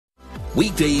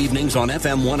Weekday evenings on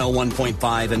FM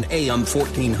 101.5 and AM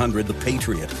 1400 The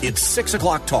Patriot. It's 6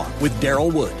 o'clock talk with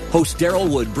Daryl Wood. Host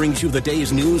Daryl Wood brings you the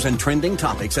day's news and trending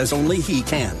topics as only he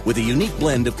can, with a unique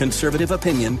blend of conservative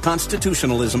opinion,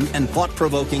 constitutionalism, and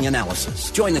thought-provoking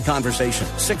analysis. Join the conversation.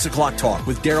 6 o'clock talk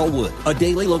with Daryl Wood. A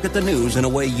daily look at the news in a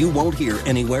way you won't hear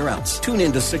anywhere else. Tune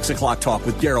in to 6 o'clock talk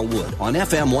with Daryl Wood on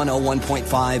FM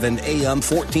 101.5 and AM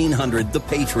 1400 The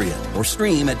Patriot, or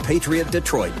stream at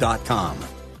patriotdetroit.com.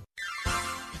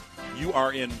 You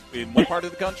are in what part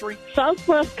of the country?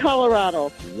 Southwest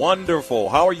Colorado. Wonderful.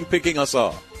 How are you picking us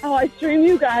up? Oh, I stream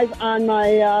you guys on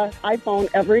my iPhone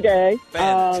every day.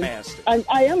 Fantastic.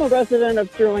 I am a resident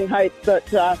of Sterling Heights,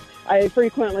 but I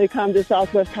frequently come to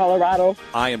Southwest Colorado.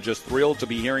 I am just thrilled to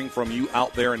be hearing from you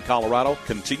out there in Colorado.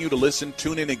 Continue to listen,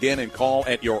 tune in again, and call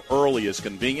at your earliest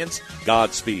convenience.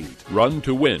 Godspeed. Run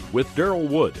to Win with Daryl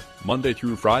Wood, Monday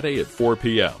through Friday at 4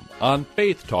 p.m. on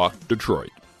Faith Talk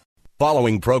Detroit.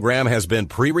 Following program has been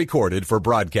pre-recorded for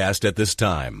broadcast at this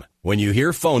time. When you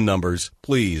hear phone numbers,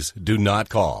 please do not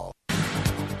call.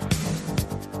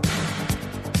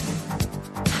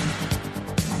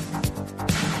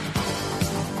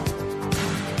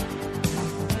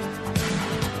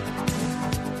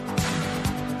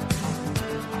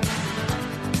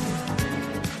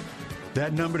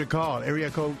 That number to call, area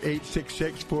code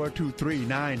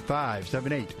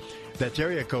 866-423-9578. That's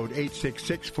area code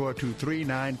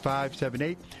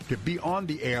 866-423-9578 to be on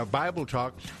the air Bible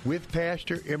Talk with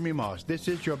Pastor Emery Moss. This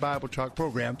is your Bible Talk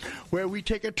program where we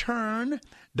take a turn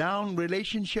down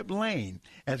relationship lane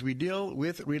as we deal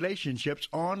with relationships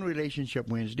on Relationship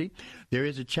Wednesday. There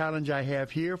is a challenge I have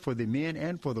here for the men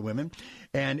and for the women,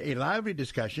 and a lively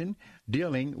discussion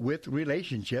dealing with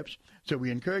relationships. So we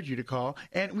encourage you to call,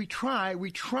 and we try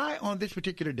on this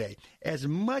particular day as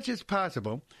much as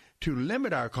possible to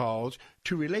limit our calls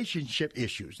to relationship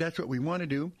issues. That's what we want to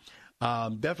do.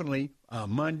 Definitely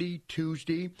Monday,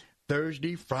 Tuesday,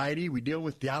 Thursday, Friday, we deal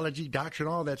with theology, doctrine,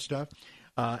 all that stuff.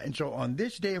 And so on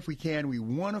this day, if we can, we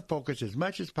want to focus as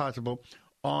much as possible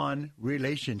on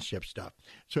relationship stuff.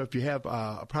 So if you have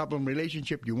a problem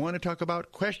relationship you want to talk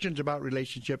about, questions about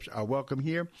relationships are welcome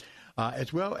here,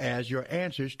 as well as your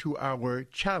answers to our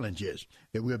challenges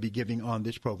that we'll be giving on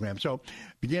this program. So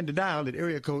begin to dial at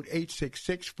area code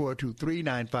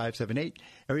 866-423-9578,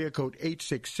 area code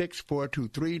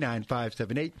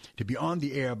 866-423-9578 to be on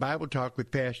the air Bible Talk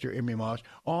with Pastor Emery Moss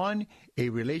on a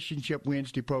Relationship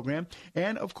Wednesday program.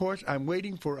 And, of course, I'm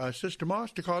waiting for Sister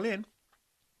Moss to call in.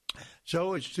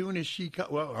 So as soon as she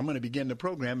I'm going to begin the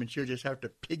program, and she'll just have to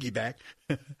piggyback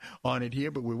on it here,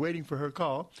 but we're waiting for her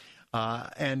call.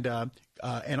 And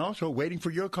also waiting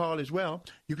for your call as well.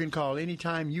 You can call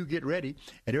anytime you get ready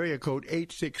at area code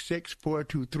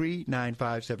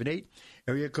 866-423-9578,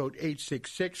 area code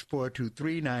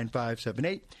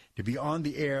 866-423-9578 to be on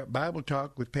the air Bible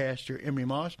Talk with Pastor Emery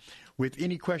Moss with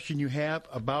any question you have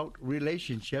about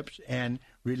relationships and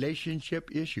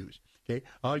relationship issues. Okay,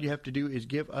 all you have to do is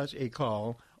give us a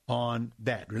call on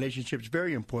that. Relationships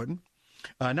very important.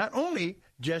 Not only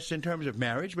just in terms of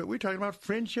marriage, but we're talking about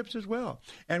friendships as well.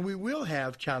 And we will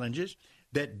have challenges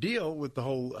that deal with the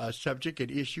whole subject and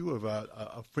issue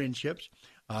of friendships.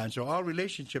 And so all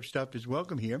relationship stuff is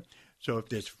welcome here. So if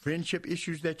there's friendship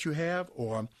issues that you have,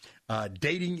 or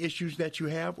dating issues that you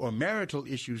have, or marital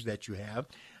issues that you have,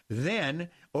 then,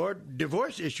 or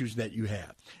divorce issues that you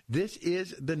have, this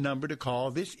is the number to call.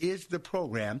 This is the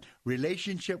program,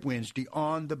 Relationship Wednesday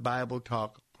on the Bible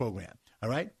Talk program. All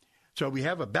right? So we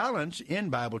have a balance in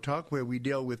Bible Talk where we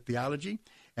deal with theology,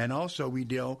 and also we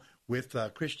deal with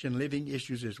Christian living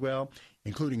issues as well,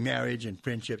 including marriage and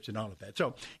friendships and all of that.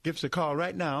 So give us a call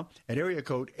right now at area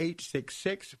code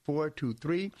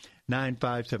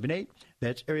 866-423-9578.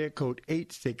 That's area code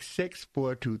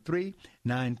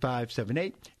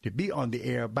 866-423-9578 to be on the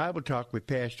air Bible Talk with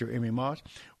Pastor Emery Moss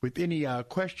with any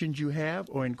questions you have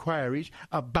or inquiries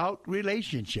about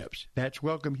relationships. That's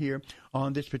welcome here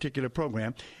on this particular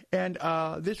program. And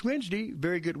this Wednesday,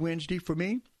 very good Wednesday for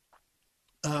me.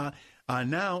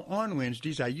 Now on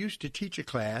Wednesdays, I used to teach a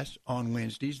class on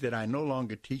Wednesdays that I no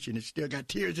longer teach, and it's still got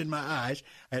tears in my eyes.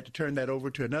 I had to turn that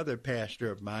over to another pastor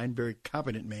of mine, very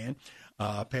competent man,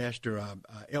 Pastor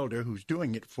Elder, who's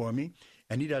doing it for me,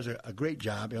 and he does a great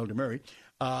job, Elder Murray.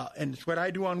 And what I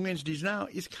do on Wednesdays now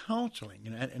is counseling.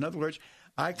 In other words,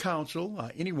 I counsel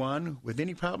anyone with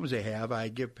any problems they have. I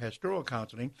give pastoral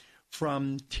counseling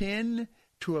from 10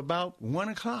 to about 1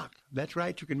 o'clock. That's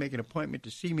right. You can make an appointment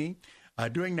to see me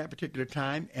during that particular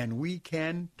time, and we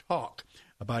can talk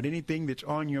about anything that's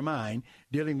on your mind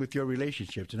dealing with your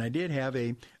relationships. And I did have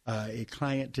a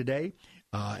client today,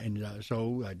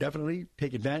 so definitely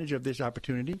take advantage of this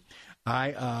opportunity.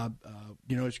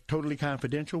 It's totally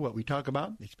confidential what we talk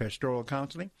about. It's pastoral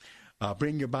counseling.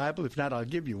 Bring your Bible. If not, I'll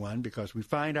give you one because we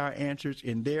find our answers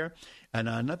in there. And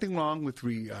nothing wrong with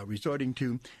resorting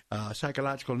to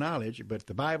psychological knowledge, but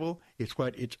the Bible is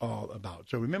what it's all about.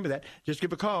 So remember that. Just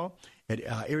give a call at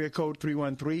area code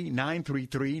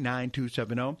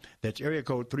 313-933-9270. That's area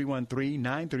code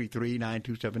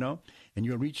 313-933-9270. And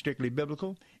you'll reach Strictly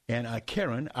Biblical. And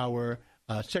Karen, our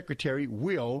secretary,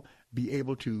 will be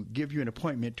able to give you an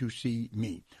appointment to see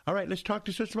me. All right, let's talk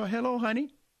to Sister Moss. Hello,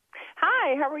 honey.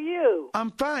 Hi, how are you?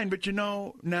 I'm fine, but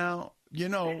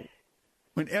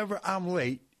whenever I'm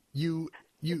late, you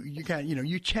kind of,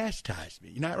 you chastise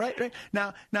me. Not right?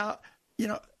 Now,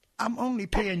 I'm only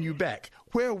paying you back.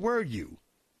 Where were you?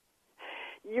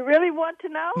 You really want to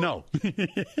know? No.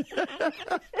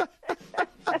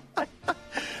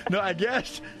 No, I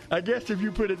guess if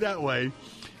you put it that way,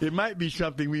 it might be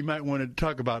something we might want to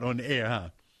talk about on the air, huh?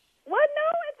 Well,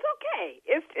 no, it's okay.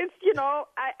 It's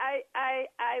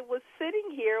I was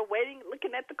sitting here waiting,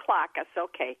 looking at the clock. I said,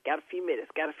 okay, got a few minutes.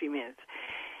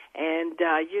 And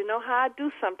you know how I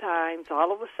do sometimes.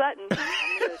 All of a sudden.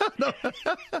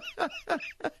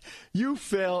 You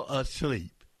fell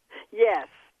asleep. Yes.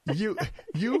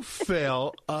 You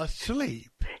fell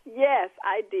asleep. Yes,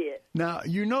 I did. Now,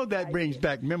 that brings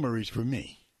back memories for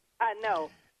me. I know.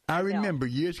 I remember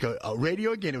years ago,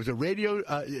 radio again. It was a radio,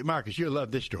 Marcus, you'll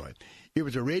love this story. It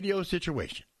was a radio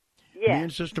situation. Yeah. Me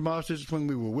and Sister Moss, this is when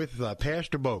we were with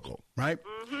Pastor Bogle, right?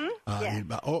 Mm-hmm. Yes.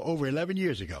 Over 11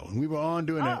 years ago. And we were on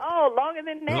doing longer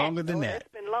than that. Longer than that.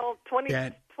 It's been long,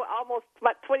 almost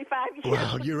about 25 years.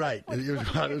 Well, you're right. It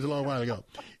was a long while ago.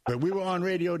 But we were on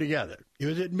radio together. It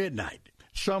was at midnight.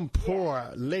 Some poor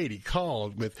lady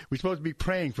called we're supposed to be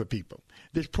praying for people.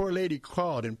 This poor lady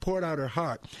called and poured out her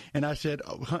heart. And I said,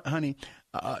 honey,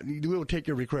 we will take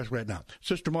your request right now.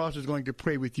 Sister Moss is going to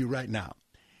pray with you right now.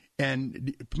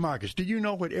 And Marcus, do you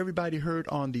know what everybody heard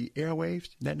on the airwaves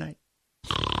that night?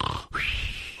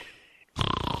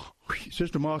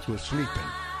 Sister Moss was sleeping.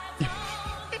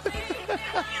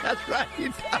 That's right.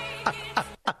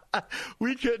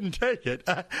 We couldn't take it.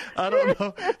 I don't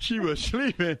know. She was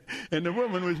sleeping, and the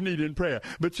woman was needing prayer.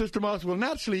 But Sister Moss will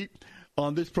not sleep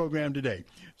on this program today.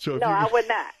 So I would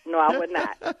not. No, I would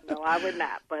not.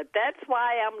 But that's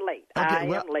why I'm late. Okay, I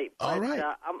am late. But, all right.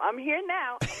 I'm here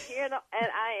now. I'm here, and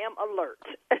I am alert.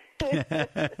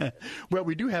 Well,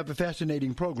 we do have a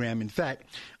fascinating program. In fact,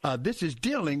 this is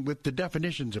dealing with the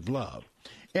definitions of love.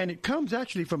 And it comes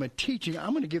actually from a teaching.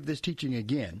 I'm going to give this teaching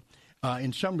again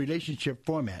in some relationship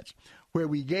formats where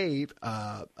we gave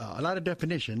a lot of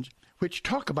definitions which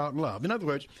talk about love. In other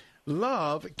words,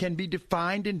 love can be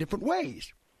defined in different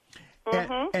ways.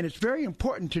 Mm-hmm. And it's very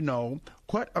important to know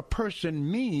what a person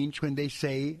means when they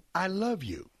say, I love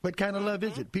you. What kind of love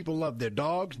is it? People love their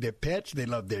dogs, their pets, they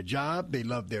love their job, they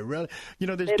love their there's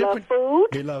different. Love food.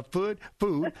 They love food.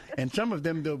 And some of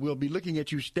them will be looking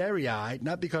at you starry-eyed,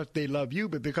 not because they love you,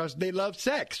 but because they love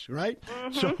sex, right?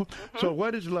 Mm-hmm. So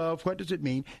what is love? What does it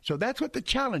mean? So that's what the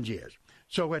challenge is.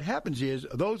 So what happens is,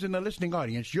 those in the listening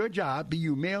audience, your job, be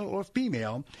you male or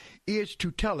female, is to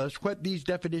tell us what these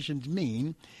definitions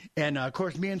mean. And, of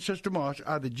course, me and Sister Moss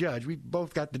are the judge. We've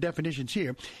both got the definitions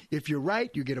here. If you're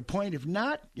right, you get a point. If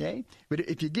not, okay? But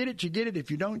if you get it, you get it.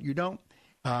 If you don't, you don't.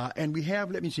 And we have,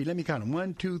 let me count them.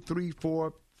 1, 2, 3,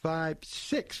 4, 5,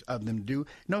 6 of them do.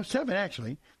 No, 7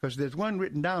 actually, because there's one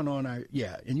written down on our,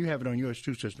 and you have it on yours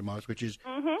too, Sister Moss, which is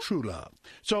true love.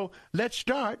 So let's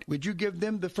start. Would you give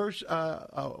them the first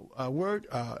word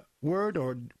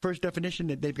or first definition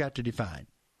that they've got to define?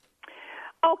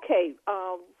 Okay,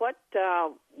 what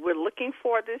we're looking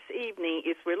for this evening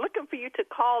is we're looking for you to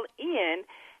call in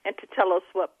and to tell us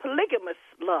what polygamous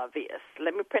love is.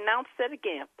 Let me pronounce that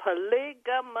again.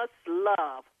 Polygamous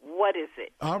love. What is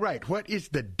it? All right. What is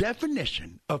the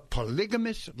definition of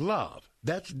polygamous love?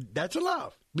 That's a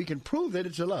love. We can prove that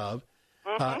it's a love.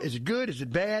 Mm-hmm. Is it good? Is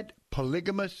it bad?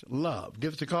 Polygamous love.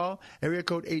 Give us a call. Area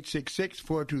code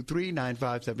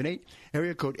 866-423-9578.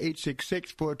 Area code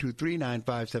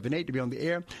 866-423-9578 to be on the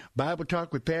air. Bible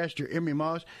Talk with Pastor Emery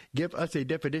Moss. Give us a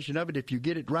definition of it. If you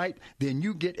get it right, then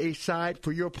you get a side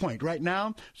for your point. Right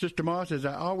now, Sister Moss, as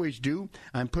I always do,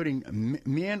 I'm putting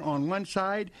men on one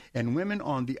side and women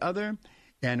on the other.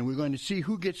 And we're going to see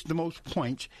who gets the most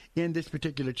points in this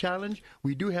particular challenge.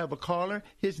 We do have a caller.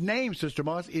 His name, Sister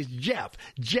Moss, is Jeff.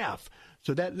 Jeff.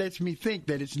 So that lets me think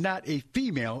that it's not a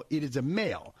female, it is a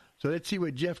male. So let's see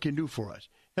what Jeff can do for us.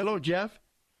 Hello, Jeff.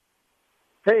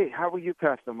 Hey, how are you,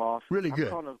 Pastor Moss? Really good.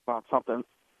 I'm calling about something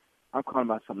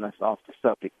that's off the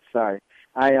subject. Sorry.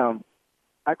 I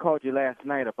called you last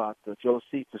night about the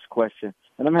Josephus question,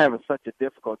 and I'm having such a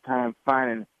difficult time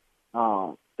finding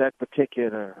that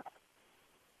particular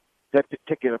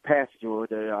passage or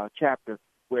the chapter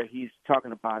where he's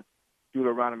talking about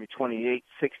Deuteronomy 28:68.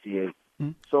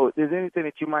 Mm-hmm. So, is there anything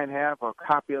that you might have, or a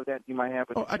copy of that you might have?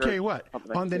 I'll tell you what.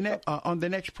 On the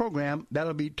next program,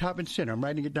 that'll be top and center. I'm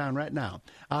writing it down right now.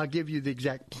 I'll give you the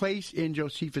exact place in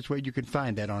Josephus where you can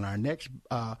find that on our next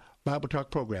Bible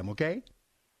Talk program. Okay?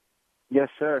 Yes,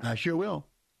 sir. I sure will.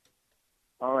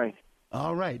 All right.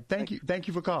 All right. Thank you. Thank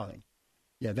you for calling.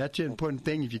 Yeah, that's an important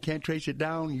thing. If you can't trace it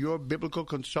down, your biblical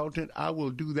consultant, I will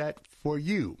do that for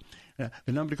you.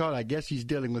 The number to call, I guess he's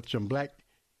dealing with some black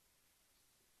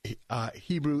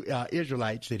Hebrew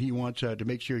Israelites that he wants to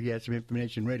make sure he has some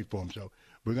information ready for him. So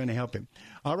we're going to help him.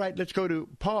 All right, let's go to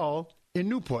Paul in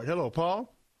Newport. Hello,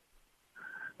 Paul.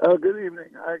 Good evening.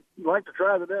 I'd like to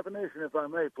try the definition, if I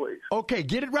may, please. Okay,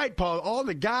 get it right, Paul. All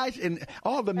the guys and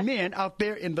all the men out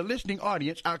there in the listening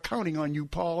audience are counting on you,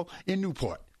 Paul, in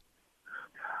Newport.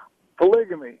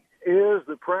 Polygamy is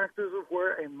the practice of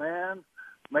where a man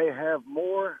may have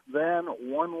more than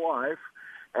one wife,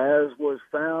 as was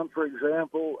found, for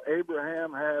example,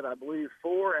 Abraham had, I believe,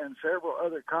 4 and several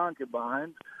other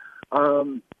concubines,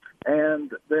 and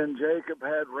then Jacob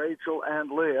had Rachel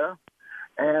and Leah,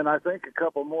 and I think a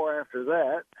couple more after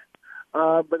that.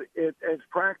 But it's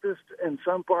practiced in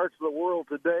some parts of the world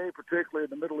today, particularly in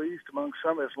the Middle East, among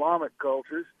some Islamic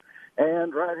cultures,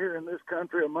 and right here in this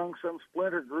country among some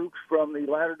splinter groups from the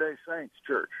Latter-day Saints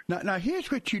Church. Now here's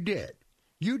what you did.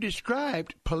 You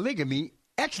described polygamy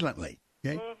excellently.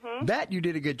 Okay? Mm-hmm. That you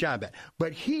did a good job at.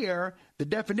 But here, the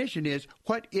definition is,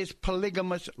 what is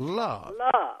polygamous love?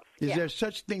 Love. Is there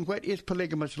such thing? What is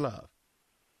polygamous love?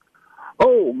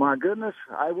 Oh, my goodness.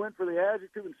 I went for the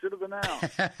adjective instead of the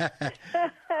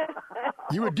noun.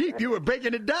 You were deep. You were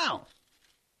breaking it down.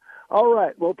 All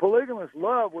right. Well, polygamous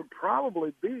love would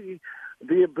probably be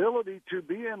the ability to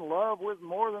be in love with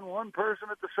more than one person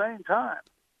at the same time.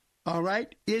 All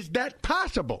right. Is that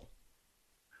possible?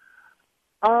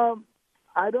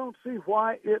 I don't see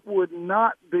why it would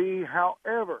not be.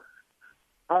 However,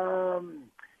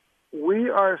 we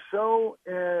are so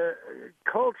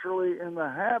culturally in the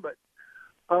habit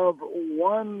of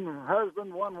one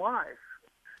husband, one wife.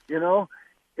 You know,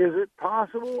 is it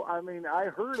possible? I mean, I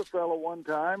heard a fellow one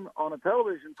time on a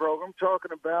television program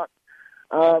talking about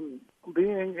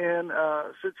being in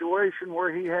a situation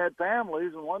where he had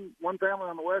families, and one family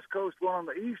on the West Coast, one on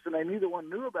the East, and they neither one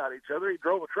knew about each other. He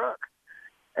drove a truck.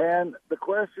 And the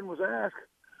question was asked,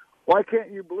 why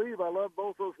can't you believe I love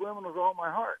both those women with all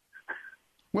my heart?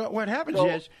 Well, what happens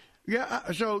is,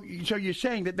 so you're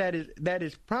saying that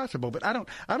is possible, but I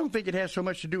don't think it has so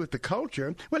much to do with the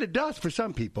culture. Well, it does for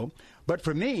some people, but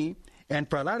for me and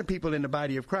for a lot of people in the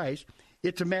body of Christ,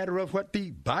 it's a matter of what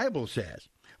the Bible says.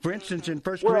 For instance, in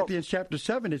 1 Corinthians chapter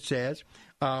 7, it says,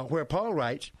 where Paul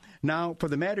writes, "Now, for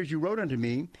the matters you wrote unto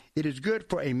me, it is good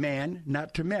for a man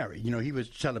not to marry." You know, he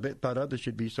was celibate, thought others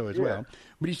should be so as well.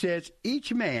 But he says,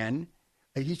 each man,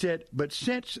 he said, but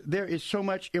since there is so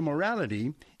much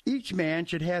immorality, each man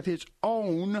should have his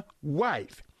own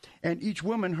wife, and each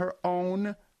woman her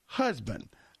own husband.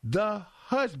 The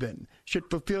husband should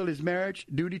fulfill his marriage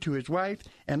duty to his wife,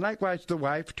 and likewise the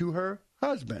wife to her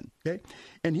husband. Okay,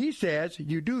 and he says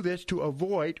you do this to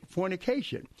avoid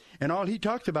fornication, and all he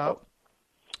talks about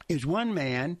is one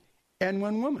man and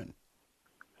one woman.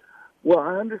 Well,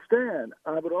 I understand.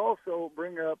 I would also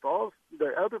bring up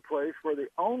the other place where the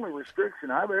only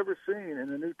restriction I've ever seen in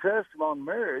the New Testament on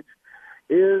marriage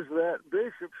is that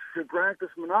bishops should practice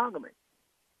monogamy.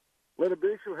 Let a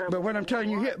bishop have. But what I'm telling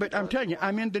you here,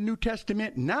 I'm in the New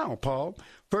Testament now, Paul.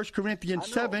 1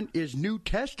 Corinthians 7 is New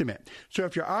Testament. So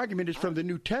if your argument is from the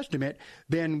New Testament,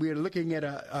 then we're looking at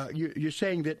you're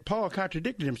saying that Paul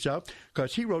contradicted himself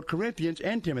because he wrote Corinthians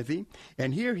and Timothy,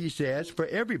 and here he says for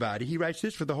everybody, he writes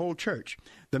this for the whole church.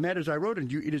 The matters I wrote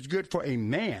unto you, it is good for a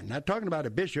man, not talking about a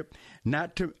bishop,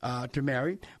 not to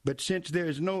marry, but since there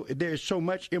is so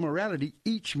much immorality,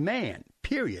 each man,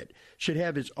 period, should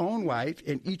have his own wife,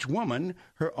 and each woman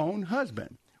her own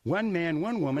husband. One man,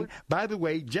 one woman, by the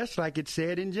way, just like it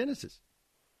said in Genesis.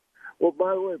 Well,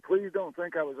 by the way, please don't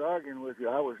think I was arguing with you.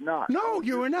 I was not. No,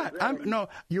 you were not. No,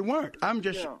 you weren't. I'm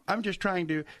just trying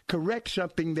to correct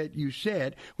something that you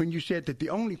said when you said that the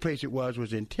only place it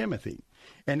was in Timothy,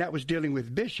 and that was dealing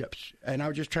with bishops. And I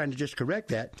was just trying to just correct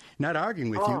that, not arguing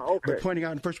with you, but pointing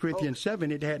out in 1 Corinthians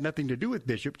 7, it had nothing to do with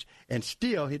bishops, and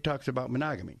still it talks about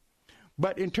monogamy.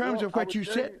 But in terms of what you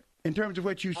said,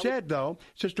 though,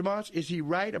 Sister Moss, is he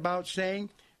right about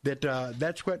saying that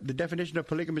that's what the definition of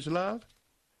polygamous love?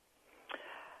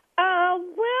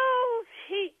 Well,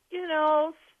 he,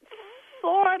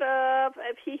 sort of.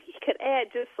 If he could add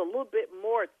just a little bit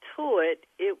more to it,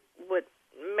 it would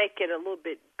make it a little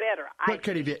bit better. What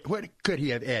could he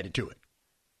have added to it?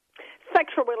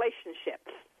 Sexual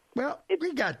relationships. Well,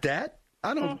 we got that.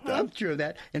 I'm sure of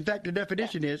that. In fact, the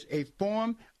definition is a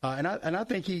form, and I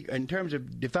think he, in terms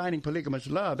of defining polygamous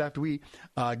love, after we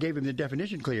gave him the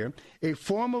definition clear, a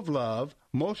form of love,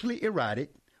 mostly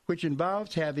erotic, which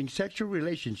involves having sexual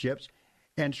relationships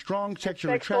and strong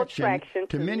sexual attraction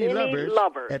to many lovers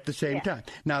at the same time.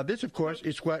 Now, this, of course,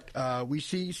 is what we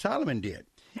see Solomon did.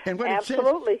 And what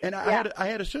Absolutely. It says, and I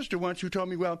had a sister once who told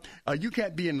me, well, you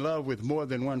can't be in love with more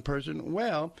than one person.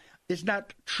 Well, it's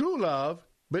not true love,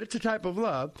 but it's a type of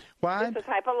love. Why? It's a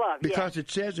type of love, because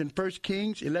it says in 1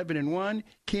 Kings 11:1,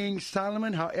 King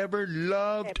Solomon, however,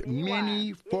 loved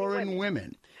many foreign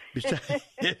women.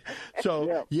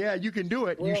 So, you can do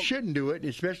it. You shouldn't do it,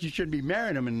 especially you shouldn't be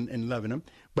marrying them and loving them.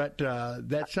 But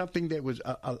that's something that was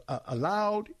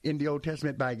allowed in the Old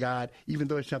Testament by God, even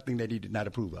though it's something that he did not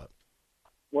approve of.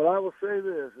 Well, I will say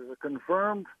this, as a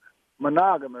confirmed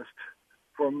monogamist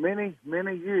for many,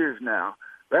 many years now,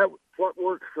 that's what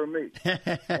works for me.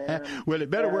 Well, it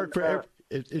better work for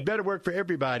it better work for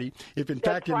everybody. If, in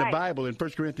fact, in the Bible, in 1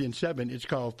 Corinthians 7, it's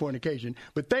called fornication.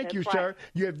 But thank you, sir.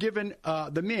 You have given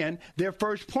the men their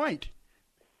first point.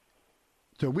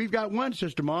 So we've got one,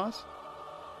 Sister Moss.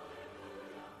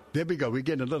 There we go. We're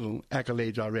getting a little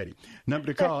accolades already. Number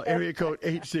to call, area code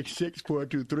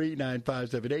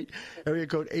 866-423-9578. Area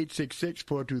code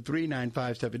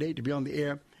 866-423-9578 to be on the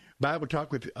air. Bible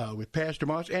Talk with Pastor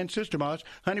Moss and Sister Moss.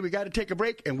 Honey, we got to take a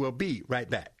break, and we'll be right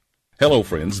back. Hello,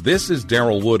 friends. This is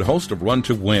Darrell Wood, host of Run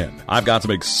to Win. I've got some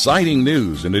exciting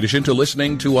news in addition to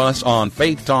listening to us on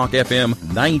Faith Talk FM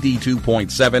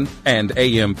 92.7 and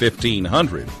AM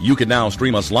 1500. You can now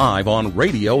stream us live on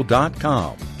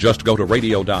radio.com. Just go to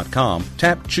radio.com,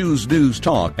 tap Choose News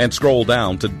Talk, and scroll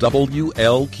down to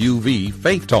WLQV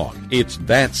Faith Talk. It's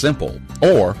that simple.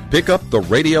 Or pick up the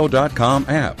radio.com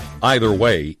app. Either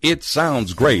way, it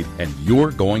sounds great, and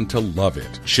you're going to love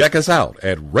it. Check us out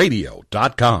at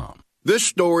radio.com. This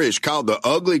story is called The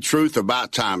Ugly Truth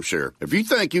About Timeshare. If you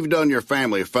think you've done your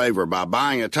family a favor by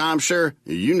buying a timeshare,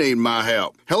 you need my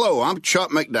help. Hello, I'm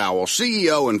Chuck McDowell,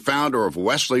 CEO and founder of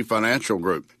Wesley Financial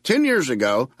Group. 10 years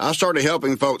ago, I started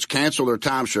helping folks cancel their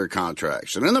timeshare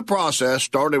contracts, and in the process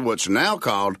started what's now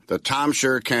called the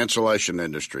timeshare cancellation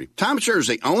industry. Timeshare is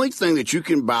the only thing that you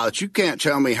can buy that you can't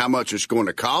tell me how much it's going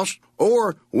to cost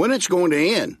or when it's going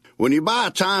to end. When you buy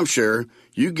a timeshare,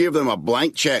 you give them a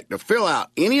blank check to fill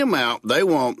out any amount they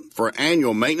want for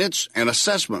annual maintenance and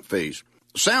assessment fees.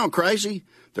 Sound crazy?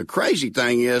 The crazy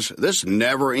thing is, this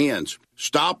never ends.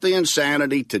 Stop the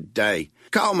insanity today.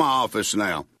 Call my office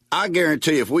now. I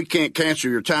guarantee if we can't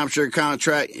cancel your timeshare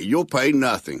contract, you'll pay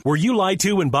nothing. Were you lied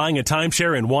to when buying a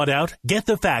timeshare and want out? Get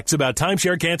the facts about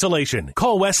timeshare cancellation.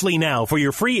 Call Wesley now for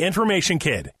your free information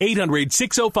kit.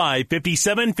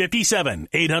 800-605-5757.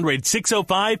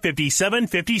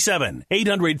 800-605-5757.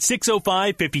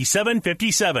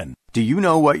 800-605-5757. Do you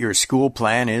know what your school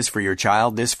plan is for your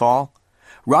child this fall?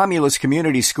 Romulus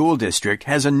Community School District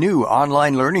has a new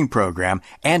online learning program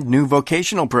and new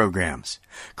vocational programs.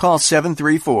 Call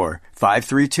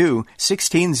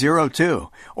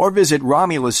 734-532-1602 or visit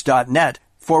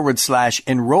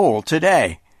romulus.net/enroll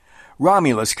today.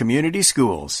 Romulus Community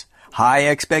Schools. High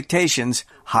expectations,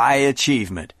 high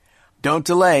achievement. Don't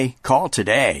delay, call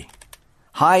today.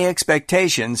 High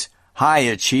expectations, high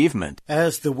achievement.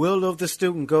 As the will of the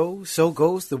student goes, so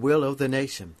goes the will of the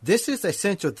nation. This is a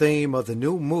central theme of the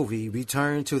new movie,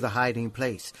 Return to the Hiding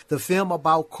Place. The film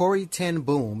about Corrie ten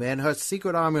Boom and her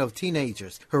secret army of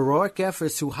teenagers' heroic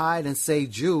efforts to hide and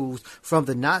save Jews from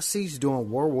the Nazis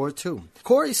during World War II.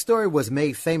 Corrie's story was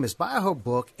made famous by her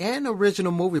book and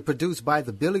original movie produced by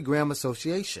the Billy Graham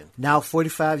Association. Now,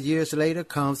 45 years later,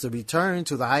 comes the Return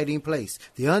to the Hiding Place,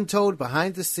 the untold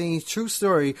behind-the-scenes true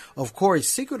story of Corrie's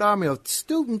secret army of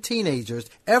student teenagers'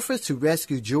 efforts to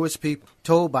rescue Jewish people,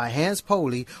 told by Hans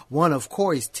Poley, one of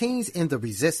Corrie's teens in the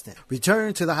resistance.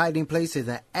 Return to the Hiding Place is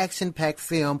an action-packed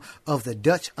film of the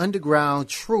Dutch underground,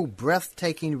 true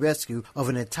breathtaking rescue of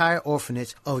an entire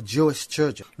orphanage of Jewish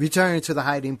children. Return to the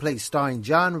Hiding Place, starring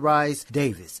John Rhys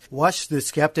Davies. Watch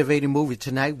this captivating movie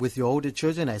tonight with your older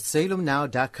children at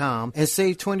salemnow.com and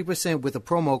save 20% with the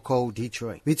promo code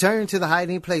Detroit. Return to the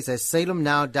Hiding Place at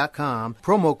salemnow.com,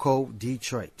 promo code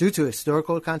Detroit. Due to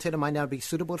historical content, it might not be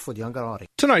suitable for the younger audience.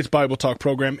 Tonight's Bible Talk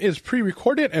program is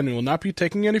pre-recorded and we will not be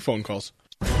taking any phone calls.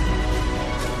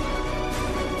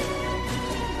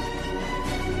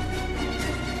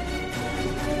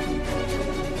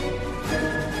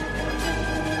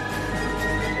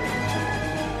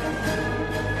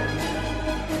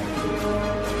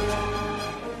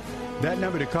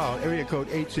 number to call, area code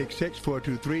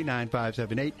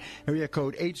 866-423-9578, area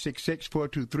code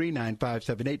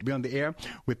 866-423-9578 to be on the air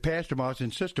with Pastor Moss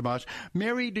and Sister Moss.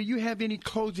 Mary, do you have any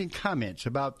closing comments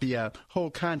about the whole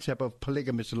concept of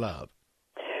polygamous love?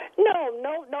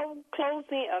 No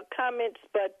closing comments,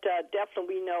 but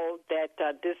definitely we know that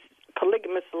this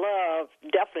polygamous love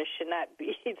definitely should not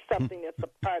be something that's a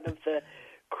part of the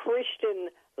Christian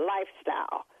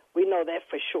lifestyle. We know that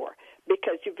for sure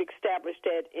because you've established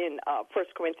that in 1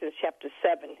 Corinthians chapter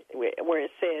 7 where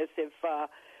it says if, that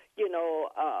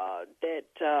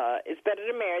it's better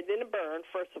to marry than to burn,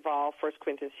 first of all, 1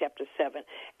 Corinthians chapter 7.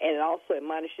 And it also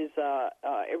admonishes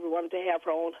every woman to have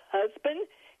her own husband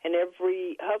and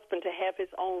every husband to have his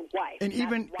own wife. And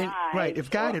even, if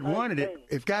God had wanted it,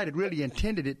 if God had really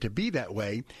intended it to be that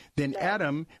way, then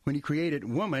Adam, when he created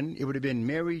woman, it would have been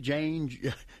Mary,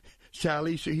 Jane,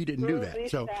 Sally, so he didn't do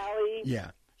that. So, Sally. Yeah.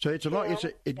 So it's a long.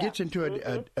 It gets into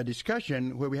a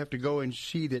discussion where we have to go and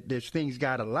see that there's things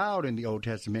God allowed in the Old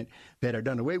Testament that are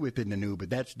done away with in the New, but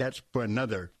that's for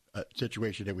another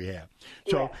situation that we have.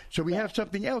 So we have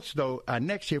something else though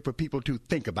next here for people to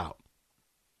think about.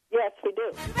 Yes, we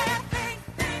do.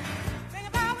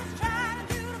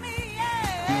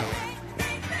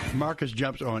 Marcus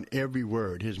jumps on every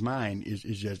word. His mind is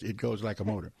just, it goes like a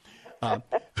motor.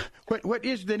 What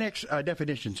is the next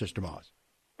definition, Sister Moss?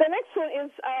 The next one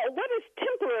is, what is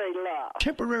temporary love?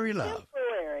 Temporary love.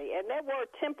 Temporary. And that word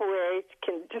temporary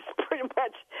can just pretty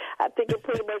much, I think it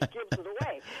pretty much gives it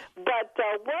away. But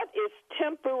what is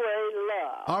temporary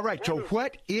love? All right,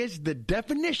 what is the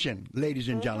definition, ladies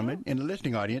and gentlemen, in the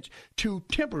listening audience, to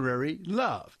temporary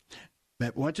love?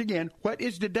 Once again, what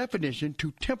is the definition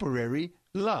to temporary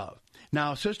love?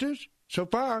 Now, sisters, so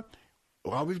far,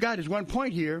 all we've got is 1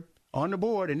 point here on the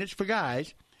board, and it's for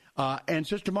guys. And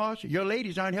Sister Moss, your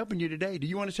ladies aren't helping you today. Do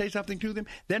you want to say something to them?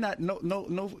 They're not.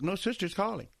 No sisters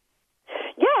calling.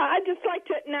 Yeah, I just like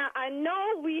to. Now I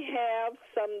know we have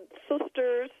some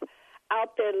sisters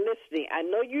out there listening. I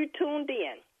know you tuned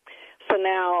in. So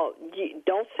now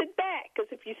don't sit back,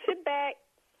 because if you sit back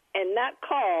and not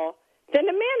call, then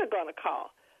the men are going to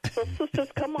call. So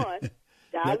sisters, come on.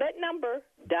 Dial that number.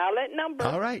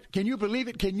 All right. Can you believe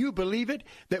it?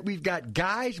 That we've got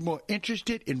guys more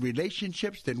interested in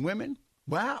relationships than women?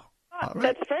 Wow. All right.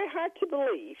 That's very hard to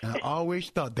believe. I always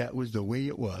thought that was the way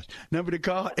it was. Number to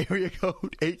call, area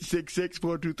code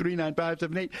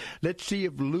 866-423-9578. Let's see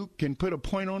if Luke can put a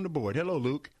point on the board. Hello,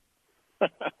 Luke.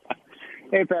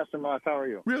 Hey, Pastor Moss. How are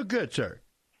you? Real good, sir.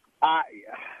 I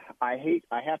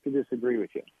have to disagree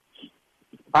with you.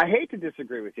 I hate to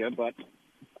disagree with you, but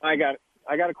I got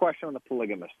a question on the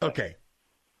polygamous thing. Okay.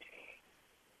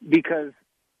 Because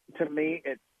to me,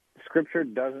 Scripture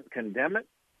doesn't condemn it,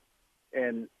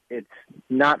 and it's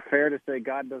not fair to say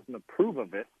God doesn't approve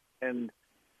of it. And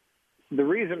the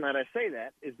reason that I say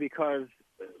that is because,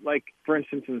 like, for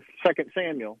instance, in 2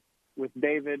 Samuel, with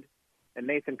David, and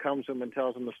Nathan comes to him and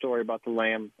tells him the story about the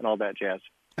lamb and all that jazz.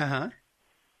 Uh-huh.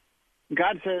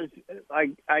 God says,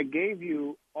 I gave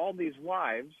you all these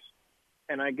wives,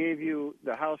 and I gave you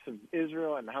the house of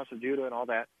Israel and the house of Judah and all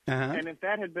that. Uh-huh. And if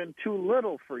that had been too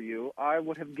little for you, I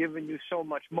would have given you so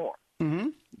much more. Mm-hmm.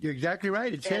 You're exactly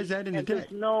right. It says that in the text.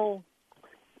 There's no,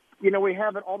 we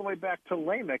have it all the way back to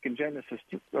Lamech in Genesis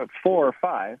 4 or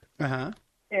 5. Uh-huh.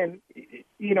 And,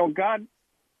 God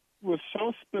was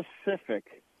so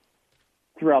specific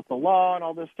throughout the law and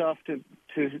all this stuff to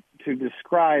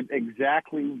describe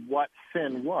exactly what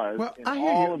sin was in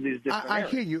all of these different areas. I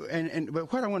hear you,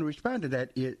 but what I want to respond to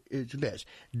that is this.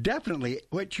 Definitely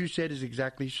what you said is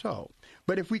exactly so.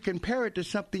 But if we compare it to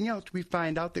something else, we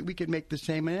find out that we can make the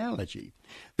same analogy.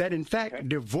 That, in fact,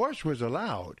 divorce was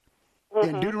allowed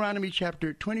in Deuteronomy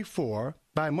chapter 24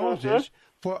 by Moses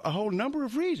for a whole number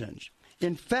of reasons.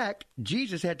 In fact,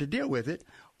 Jesus had to deal with it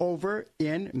over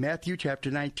in Matthew chapter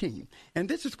 19. And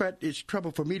this is what is trouble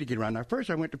for me to get around. Now,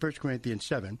 first I went to 1 Corinthians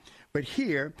 7, but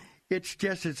here it's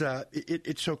just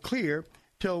it's so clear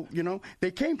till,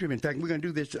 they came to him. In fact, we're going to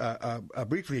do this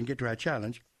briefly and get to our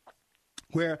challenge,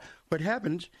 where what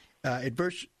happens at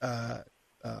verse, let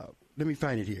me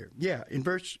find it here. Yeah, in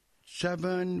verse 4.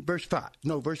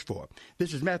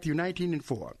 This is Matthew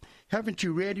 19:4. Haven't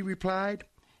you read, he replied,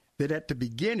 that at the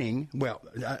beginning,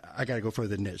 I got to go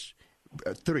further than this.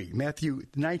 3, Matthew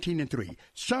 19:3.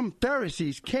 Some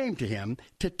Pharisees came to him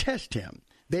to test him.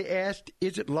 They asked,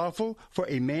 is it lawful for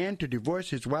a man to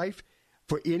divorce his wife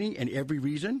for any and every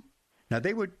reason? Now,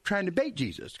 they were trying to bait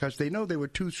Jesus because they know there were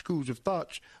two schools of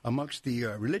thoughts amongst the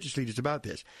religious leaders about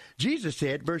this. Jesus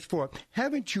said, verse 4,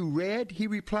 haven't you read, he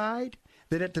replied,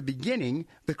 that at the beginning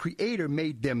the Creator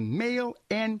made them male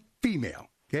and female.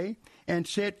 Okay? And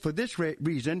said, for this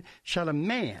reason shall a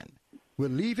man will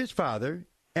leave his father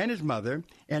and his mother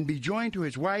and be joined to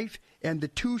his wife, and the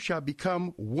two shall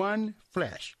become one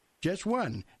flesh. Just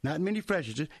one, not many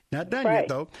fleshes. Not done yet,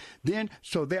 though. Then,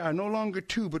 so they are no longer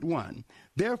two, but one.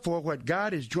 Therefore, what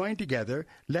God has joined together,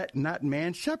 let not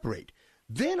man separate.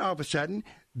 Then, all of a sudden,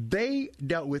 they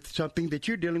dealt with something that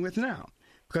you're dealing with now.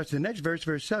 Because the next verse,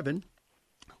 verse 7,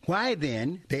 why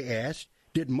then, they asked,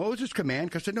 did Moses command?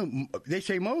 Because they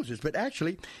say Moses, but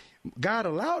actually, God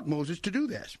allowed Moses to do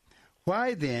this.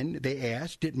 Why then, they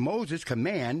asked, did Moses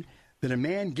command that a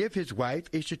man give his wife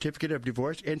a certificate of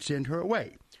divorce and send her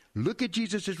away? Look at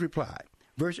Jesus' reply.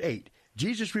 Verse 8,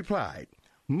 Jesus replied,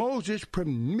 Moses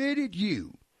permitted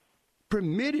you,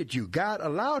 God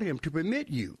allowed him to permit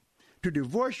you to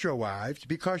divorce your wives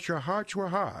because your hearts were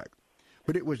hard.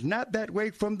 But it was not that way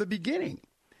from the beginning.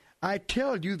 I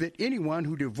tell you that anyone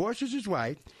who divorces his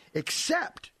wife,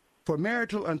 except for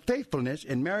marital unfaithfulness,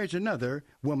 and marries another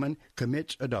woman,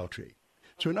 commits adultery.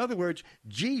 So in other words,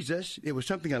 Jesus, it was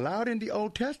something allowed in the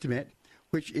Old Testament,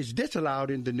 which is disallowed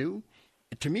in the New.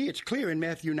 To me, it's clear in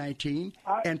Matthew 19,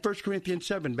 and 1 Corinthians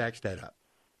 7 backs that up.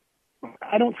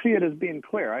 I don't see it as being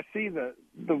clear. I see the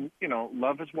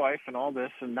love his wife and all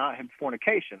this and not have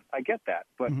fornication. I get that,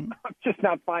 but I'm just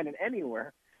not finding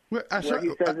anywhere where he says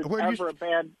it's ever a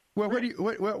bad. Well,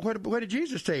 what did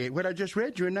Jesus say? What I just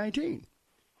read you in 19.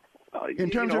 In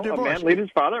terms of divorce, a man leave his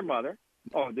father and mother.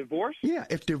 Oh, divorce? Yeah,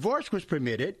 if divorce was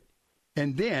permitted,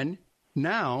 and then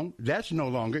now that's no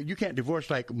longer, you can't divorce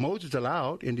like Moses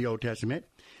allowed in the Old Testament,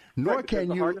 nor can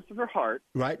you. The hardness of her heart.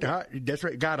 Right, that's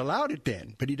right. God allowed it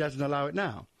then, but he doesn't allow it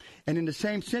now. And in the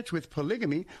same sense with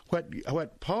polygamy,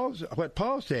 what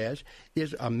Paul says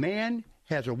is a man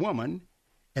has a woman,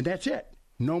 and that's it,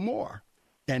 no more.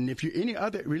 And if you any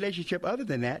other relationship other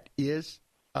than that is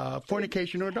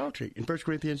fornication or adultery in 1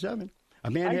 Corinthians 7. I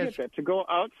get that. To go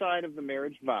outside of the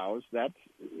marriage vows, that's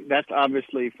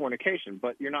obviously fornication,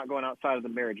 but you're not going outside of the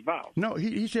marriage vows. No,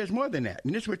 he says more than that.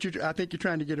 And this is what I think you're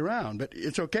trying to get around, but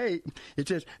it's okay. It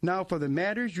says, now for the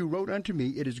matters you wrote unto me,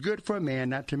 it is good for a man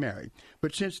not to marry.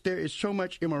 But since there is so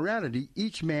much immorality,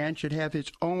 each man should have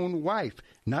his own wife,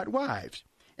 not wives,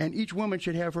 and each woman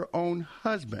should have her own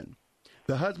husband.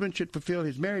 The husband should fulfill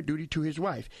his married duty to his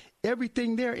wife.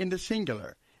 Everything there in the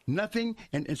singular. Nothing,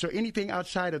 and so anything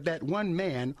outside of that one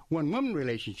man, one woman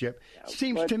relationship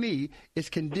seems to me is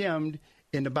condemned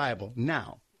in the Bible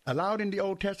now. Allowed in the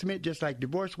Old Testament, just like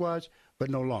divorce was,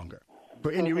 but no longer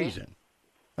for any reason.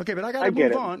 Okay, but I got to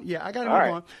move on. Yeah, I got to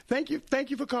move on. Thank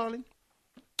you for calling.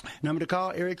 Number to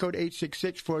call, area code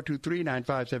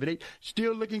 866-423-9578.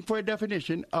 Still looking for a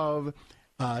definition of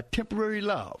temporary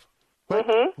love.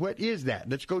 What is that?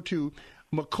 Let's go to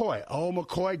McCoy. Oh,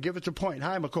 McCoy, give us a point.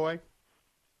 Hi, McCoy.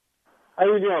 How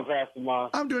you doing, Pastor Moss?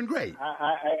 I'm doing great.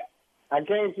 I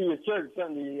came to your church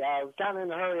Sunday. I was kind of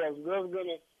in a hurry. I was really going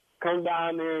to come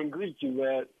down there and greet you,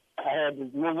 but I had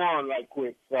to move on right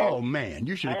quick. So oh, man,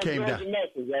 you should have came down. I enjoyed the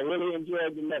message. I really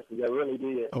enjoyed the message. I really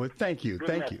did. Oh, thank you.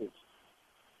 Thank you.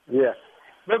 Yeah.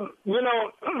 But,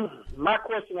 my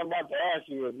question I'm about to ask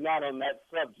you is not on that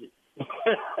subject.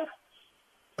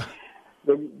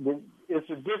 It's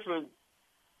a different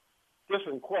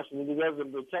question. It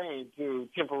doesn't pertain to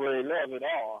temporary love at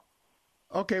all.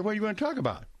 Okay, what do you want to talk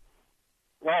about?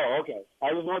 Oh, okay. I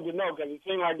just wanted to know because it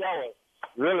seemed like y'all was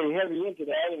really heavy into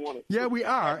that. I didn't want to. Yeah, we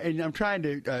are, and I'm trying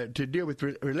to deal with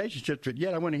relationships, but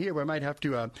yet I want to hear where I might have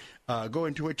to go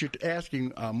into what you're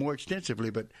asking more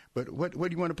extensively. But what do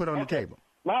you want to put on the table?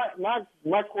 My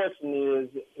question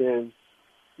is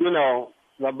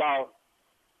about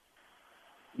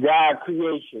God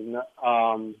creation.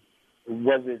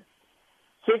 Was it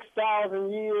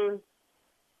 6,000 years?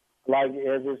 Like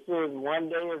as it says, one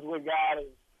day is with God is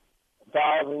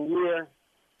 1,000 years.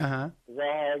 Is that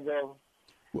how it goes?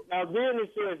 Now then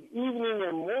it says evening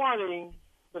and morning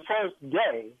the first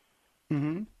day. So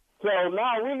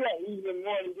now we got evening and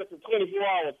morning just a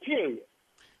 24-hour period.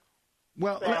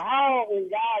 Well, so how in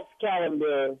God's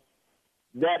calendar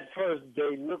that first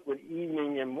day look with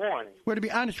evening and morning? Well, to be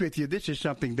honest with you, this is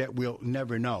something that we'll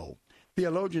never know.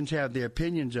 Theologians have their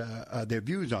opinions, their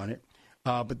views on it.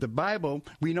 But the Bible,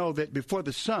 we know that before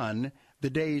the sun, the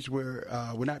days were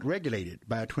not regulated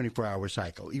by a 24-hour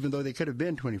cycle, even though they could have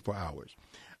been 24 hours.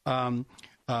 And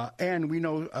we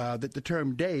know that the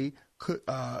term day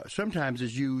sometimes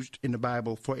is used in the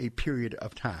Bible for a period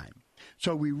of time.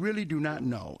 So we really do not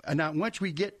know. And now once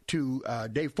we get to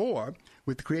day 4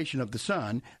 with the creation of the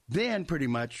sun, then pretty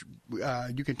much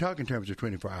you can talk in terms of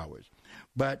 24 hours.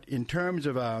 But in terms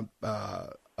of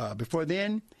before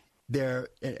then,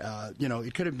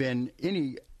 it could have been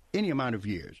any amount of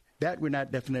years. That we're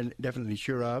not definitely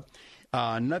sure of.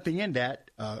 Nothing in that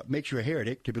makes you a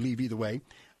heretic to believe either way.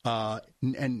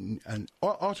 And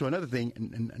also another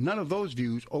thing, none of those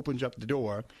views opens up the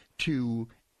door to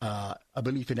a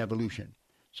belief in evolution.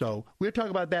 So we'll talk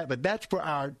about that, but that's for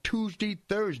our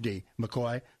Thursday,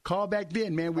 McCoy. Call back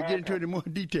then, man. We'll get into it in more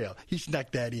detail. He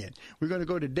snuck that in. We're going to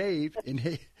go to Dave in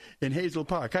Hazel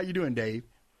Park. How you doing, Dave?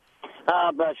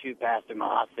 Bless you, Pastor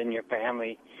Moss, and your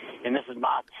family, and Mrs.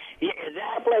 Moss. Yeah, is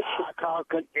that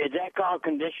called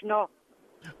conditional?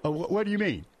 What do you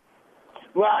mean?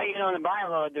 Well, in the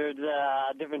Bible, there's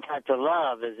different types of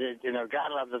love. Is it,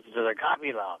 God loves us with a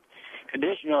copy love.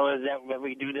 Conditional is that when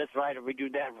we do this right or we do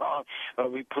that wrong, or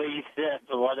we please this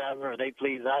or whatever, or they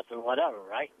please us or whatever,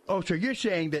 right? Oh, so you're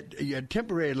saying that your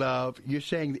temporary love, you're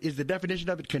saying, is the definition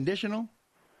of it conditional?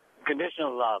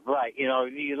 Conditional love, right.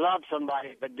 You love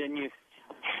somebody, but then you,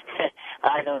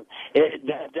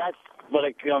 that's what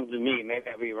it comes to me. Maybe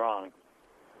I'll be wrong.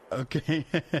 Okay.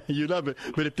 You love it,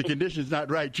 but if the condition's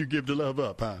not right, you give the love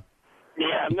up, huh?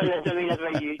 Yeah, that's what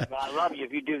I love you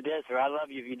if you do this, or I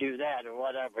love you if you do that, or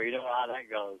whatever. You know how that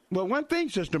goes. Well, one thing,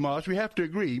 Sister Moss, we have to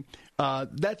agree,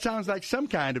 that sounds like some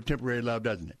kind of temporary love,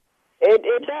 doesn't it? It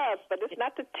does, but it's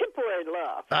not the temporary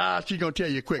love. She's going to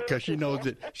tell you quick because she knows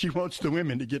that she wants the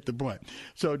women to get the point.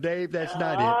 So, Dave, that's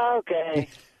not it. Okay.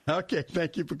 Okay,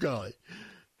 thank you for calling.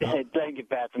 Thank you,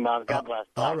 Pastor Miles. God bless.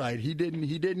 All right, he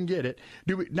didn't get it.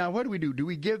 Now, what do we do? Do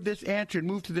we give this answer and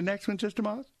move to the next one, Sister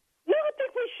Moss? No, I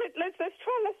think we should. Let's try.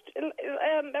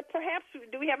 Perhaps,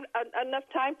 do we have enough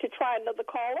time to try another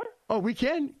caller? Oh, we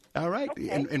can. All right. Okay.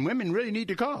 And women really need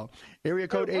to call. Area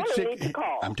code 86.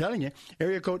 I'm telling you.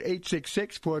 Area code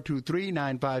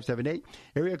 866-423-9578.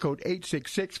 Area code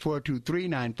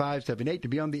 866-423-9578 to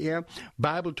be on the air.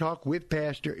 Bible Talk with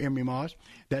Pastor Emery Moss.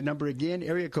 That number again,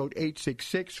 area code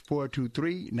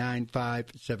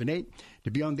 866-423-9578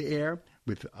 to be on the air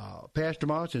with Pastor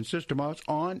Moss and Sister Moss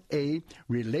on a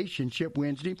Relationship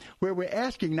Wednesday, where we're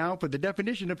asking now for the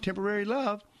definition of temporary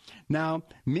love. Now,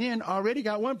 men already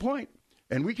got 1 point,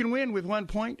 and we can win with 1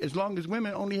 point as long as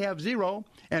women only have 0,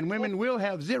 and women will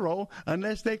have 0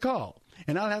 unless they call.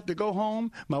 And I'll have to go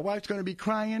home. My wife's going to be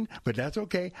crying, but that's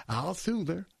okay. I'll soothe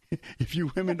her if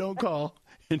you women don't call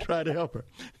and try to help her.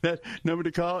 That number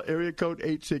to call, area code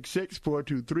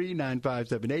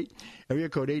 866-423-9578. Area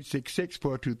code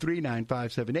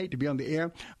 866-423-9578 to be on the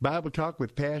air. Bible Talk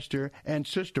with Pastor and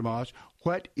Sister Moss.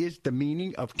 What is the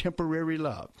meaning of temporary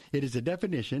love? It is a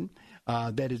definition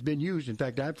that has been used. In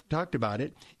fact, I've talked about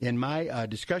it in my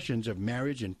discussions of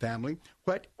marriage and family.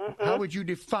 How would you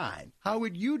define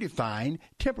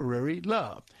temporary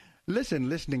love? Listen,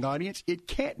 listening audience, it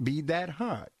can't be that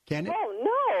hard, can it? Oh,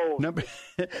 no. The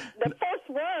first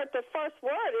word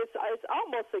is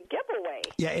almost a giveaway.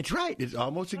 Yeah, it's right. It's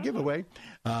almost a giveaway.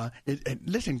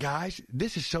 Listen, guys,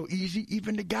 this is so easy.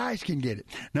 Even the guys can get it.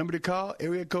 Number to call,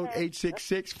 area code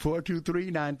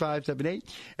 866-423-9578.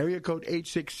 Area code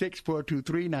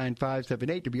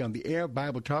 866-423-9578 to be on the air.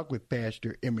 Bible Talk with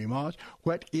Pastor Emery Moss.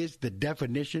 What is the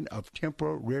definition of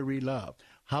temporary love?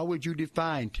 How would you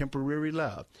define temporary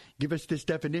love? Give us this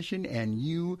definition, and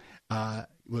you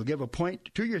will give a point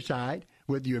to your side,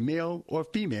 whether you're male or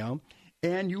female,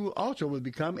 and you also will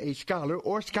become a scholar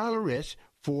or scholaress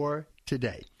for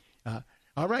today.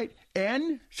 All right.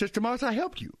 And, Sister Moss, I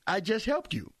helped you. I just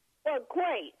helped you. Well,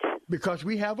 great. Because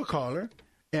we have a caller,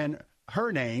 and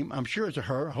her name, I'm sure it's a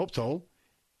her, I hope so,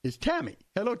 is Tammy.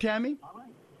 Hello, Tammy. All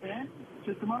right. And,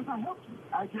 Sister Moss, I helped you.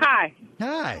 Hi.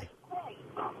 Hi.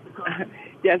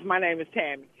 Yes, my name is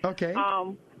Tammy. Okay.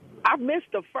 I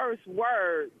missed the first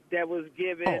word that was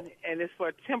given, and it's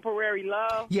for temporary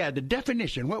love. Yeah, the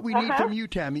definition. What we need from you,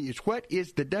 Tammy, is what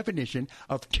is the definition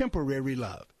of temporary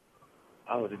love?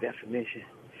 Oh, the definition.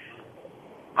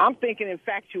 I'm thinking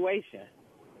infatuation,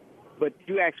 but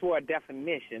you asked for a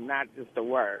definition, not just a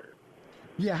word.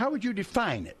 Yeah, how would you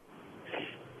define it?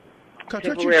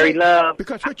 Temporary love.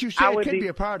 Because what you said could be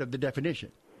a part of the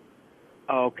definition.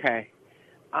 Okay.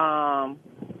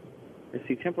 Let's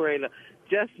see, temporary love.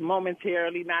 Just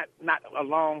momentarily, not a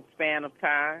long span of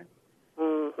time.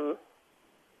 Mm-hmm.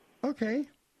 Okay.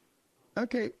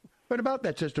 What about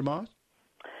that, Sister Moss?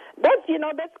 That's good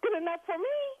enough for me.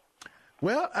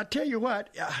 Well, I tell you what,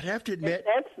 I'd have to admit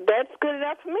that's good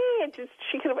enough for me.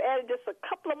 She could have added just a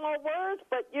couple of more words,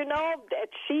 but that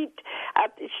she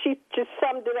just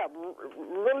summed it up.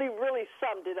 Really, really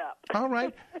summed it up. All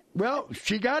right. Well,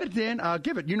 she got it then. I'll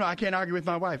give it. I can't argue with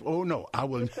my wife. Oh no, I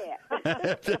will.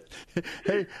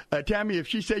 Hey, Tammy, if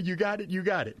she said you got it, you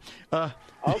got it.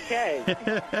 Okay.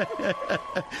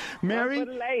 Mary, for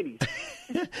the ladies.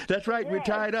 That's right. We're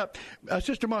tied up.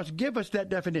 Sister Moss, give us that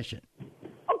definition.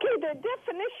 Okay, the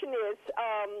definition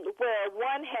where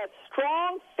one has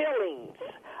strong feelings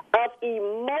of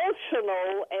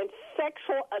emotional and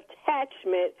sexual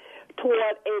attachment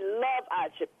toward a love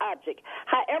object.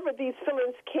 However, these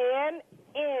feelings can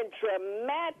end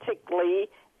dramatically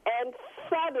and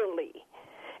suddenly,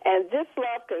 and this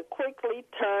love can quickly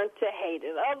turn to hate.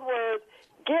 In other words,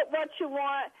 get what you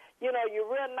want. You know, you're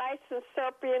real nice and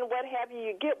serpent, what have you.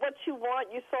 You get what you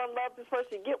want. You're so in love with this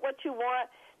person. You get what you want.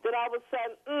 Then all of a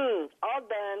sudden, all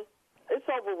done. It's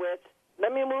over with.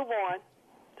 Let me move on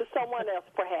to someone else,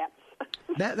 perhaps.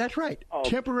 That's right. Oh.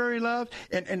 Temporary love,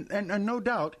 and no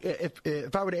doubt,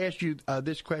 if I were to ask you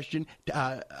this question,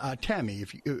 Tammy,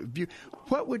 if you,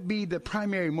 what would be the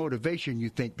primary motivation you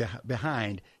think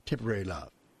behind temporary love?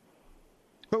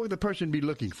 What would the person be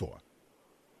looking for?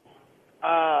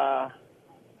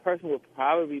 Person would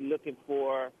probably be looking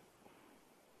for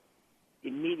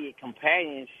immediate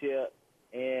companionship,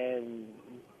 and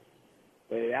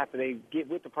after they get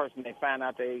with the person, they find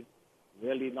out they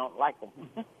really don't like them.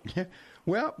 Yeah.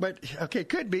 Well, but, okay,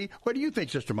 could be. What do you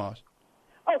think, Sister Moss?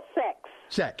 Oh, sex.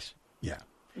 Sex, yeah.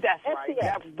 That's right.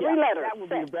 That, three letters. That would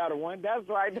be the better one. That's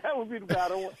right. That would be the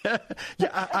better one.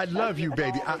 Yeah, I love you,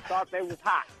 baby. I thought they was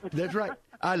hot. That's right.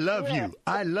 I love you.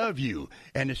 I love you.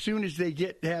 And as soon as they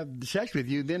get to have sex with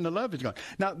you, then the love is gone.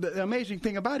 Now, the amazing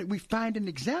thing about it, we find an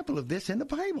example of this in the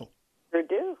Bible. We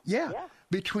do. Yeah.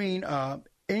 Between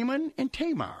Ammon and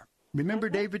Tamar. Remember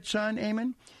David's son,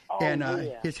 Ammon?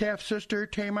 And his half-sister,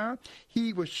 Tamar?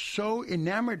 He was so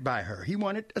enamored by her. He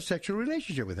wanted a sexual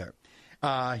relationship with her.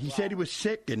 He said he was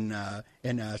sick and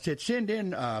said, send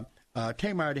in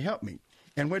Tamar to help me.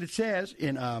 And what it says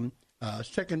in 2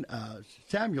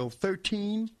 Samuel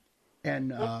 13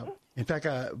 and, in fact,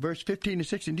 verse 15 and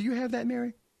 16. Do you have that,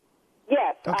 Mary?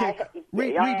 Yes. Okay.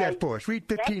 Read that for us. Read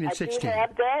 15 and 16. I do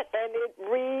have that, and it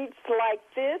reads like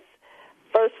this.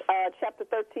 Chapter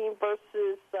 13,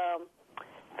 verses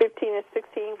 15 and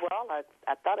 16. Well,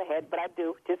 I thought I had, but I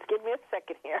do. Just give me a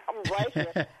second here. I'm right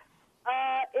here.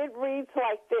 It reads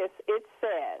like this. It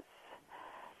says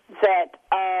that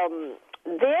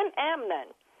then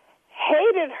Amnon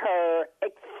hated her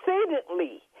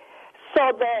exceedingly,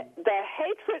 so that the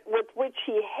hatred with which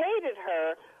he hated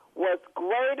her was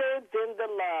greater than the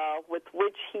love with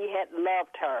which he had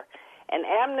loved her. And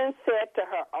Amnon said to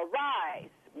her, arise,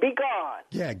 be gone.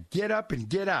 Yeah, get up and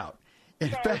get out.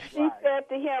 So she said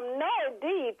to him, no,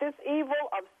 indeed, this evil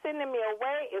of sending me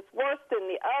away is worse than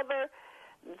the other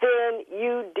than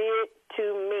you did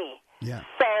to me. Yeah.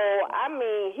 So, how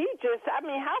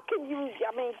can you,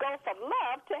 go from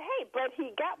love to hate? But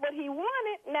he got what he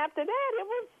wanted, and after that,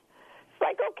 it's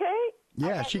like, okay.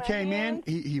 Yeah, she came in,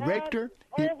 he raped her.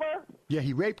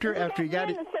 He raped her after he got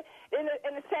it.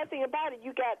 And the sad thing about it,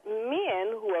 you got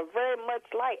men who are very much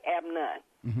like Amnon.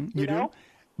 Mm-hmm. You know? Do?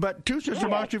 But too, Sister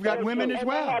March, you've got women as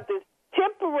well. They have this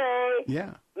temporary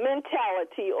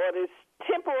mentality or this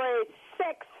temporary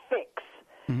sex fix.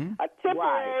 Mm-hmm. A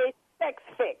temporary sex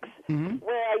fix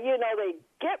where, they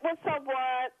get with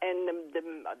someone and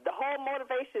the whole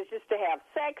motivation is just to have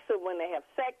sex, and when they have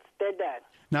sex, they're done.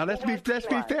 Now, let's be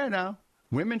fair now.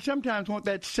 Women sometimes want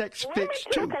that sex fix,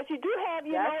 too. Because you do have,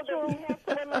 you have some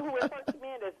women who refer to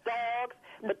men as dogs,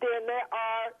 but then there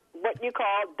are what you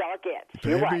call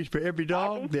dogettes. For every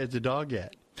dog, there's a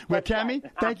dogette. Well, Tammy,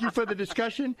 thank you for the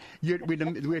discussion.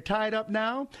 We're tied up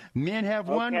now. Men have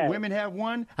one, women have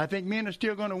one. I think men are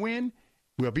still going to win.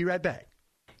 We'll be right back.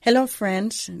 Hello,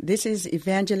 friends. This is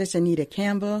Evangelist Anita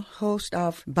Campbell, host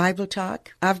of Bible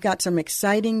Talk. I've got some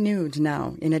exciting news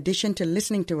now. In addition to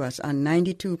listening to us on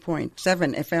 92.7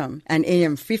 FM and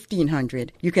AM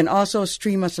 1500, you can also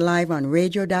stream us live on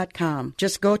radio.com.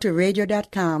 Just go to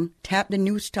radio.com, tap the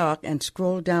News Talk, and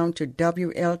scroll down to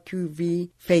WLQV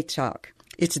Faith Talk.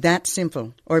 It's that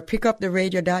simple. Or pick up the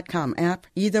radio.com app.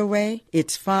 Either way,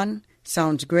 it's fun,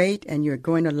 sounds great, and you're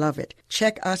going to love it.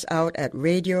 Check us out at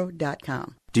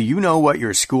radio.com. Do you know what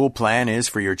your school plan is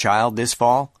for your child this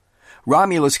fall?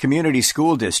 Romulus Community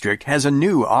School District has a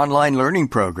new online learning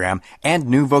program and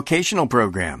new vocational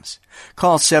programs.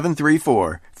 Call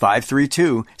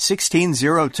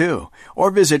 734-532-1602 or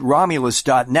visit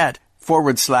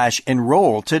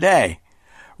romulus.net/enroll today.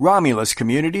 Romulus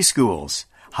Community Schools.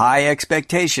 High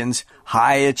expectations,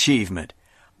 high achievement.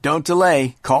 Don't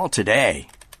delay, call today.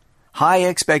 High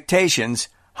expectations,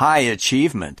 high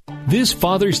achievement. This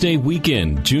Father's Day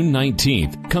weekend, June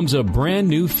 19th, comes a brand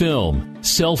new film,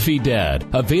 Selfie Dad,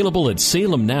 available at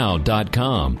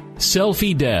salemnow.com.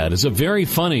 Selfie Dad is a very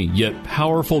funny yet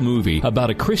powerful movie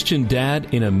about a Christian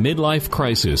dad in a midlife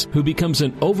crisis who becomes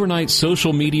an overnight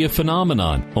social media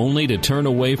phenomenon, only to turn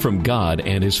away from God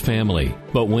and his family.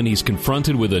 But when he's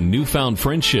confronted with a newfound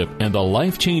friendship and the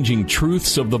life-changing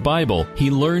truths of the Bible, he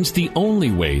learns the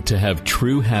only way to have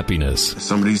true happiness.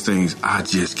 Some of these things I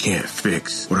just can't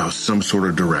fix without some sort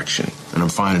of direction, and I'm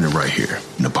finding it right here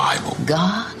in the Bible.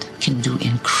 God can do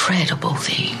incredible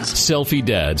things. Selfie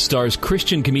Dad stars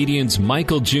Christian comedians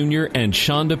Michael Jr. and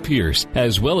Shonda Pierce,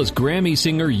 as well as Grammy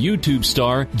singer YouTube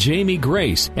star Jamie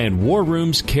Grace and War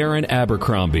Room's Karen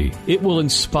Abercrombie. It will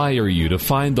inspire you to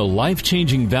find the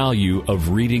life-changing value of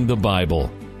reading the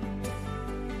Bible.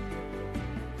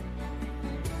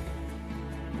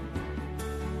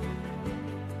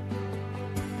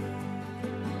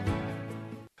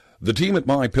 The team at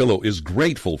MyPillow is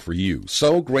grateful for you.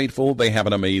 So grateful they have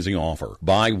an amazing offer.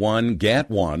 Buy one, get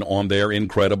one on their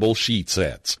incredible sheet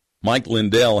sets. Mike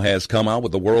Lindell has come out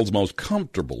with the world's most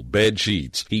comfortable bed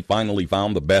sheets. He finally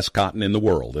found the best cotton in the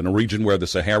world in a region where the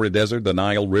Sahara Desert, the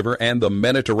Nile River, and the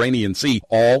Mediterranean Sea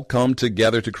all come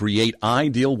together to create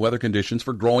ideal weather conditions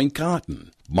for growing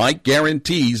cotton. Mike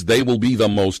guarantees they will be the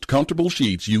most comfortable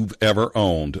sheets you've ever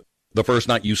owned. The first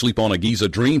night you sleep on a Giza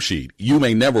Dream Sheet, you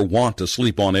may never want to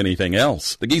sleep on anything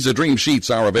else. The Giza Dream Sheets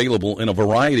are available in a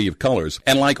variety of colors,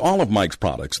 and like all of Mike's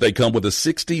products, they come with a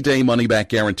 60-day money-back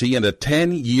guarantee and a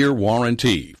 10-year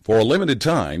warranty. For a limited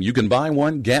time, you can buy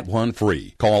one, get one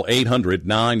free. Call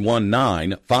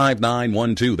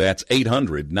 800-919-5912. That's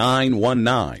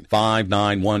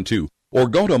 800-919-5912. Or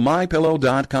go to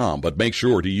MyPillow.com, but make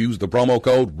sure to use the promo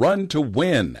code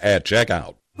RUN2WIN at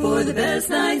checkout. For the best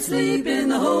night's sleep in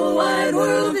the whole wide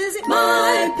world, visit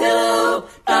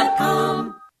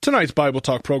MyPillow.com. Tonight's Bible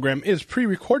Talk program is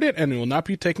pre-recorded and we will not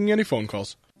be taking any phone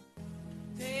calls.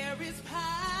 There is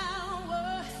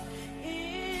power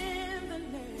in the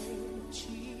name of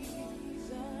Jesus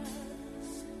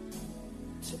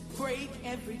to break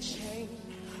every chain,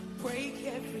 break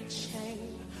every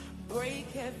chain, break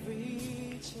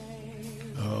every chain.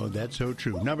 Oh, that's so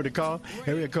true. Number to call,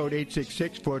 area code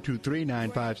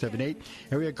 866-423-9578.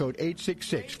 Area code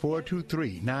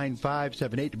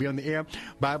 866-423-9578 to be on the air.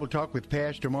 Bible Talk with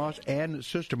Pastor Moss and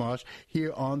Sister Moss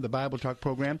here on the Bible Talk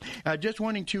program. Just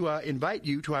wanting to invite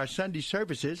you to our Sunday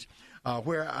services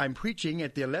where I'm preaching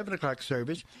at the 11 o'clock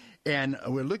service. And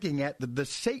we're looking at the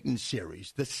Satan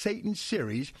series. The Satan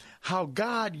series, how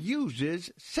God uses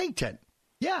Satan.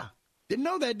 Yeah, didn't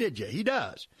know that, did you? He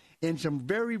does. In some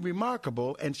very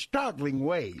remarkable and startling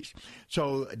ways.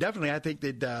 So definitely I think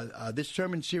that this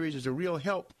sermon series is a real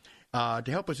help to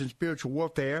help us in spiritual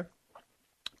warfare.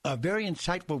 Very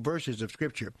insightful verses of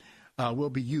Scripture will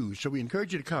be used. So we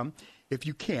encourage you to come if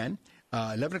you can.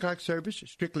 11 o'clock service,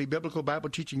 Strictly Biblical Bible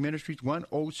Teaching Ministries,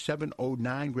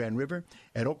 10709 Grand River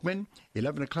at Oakman.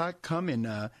 11 o'clock, come and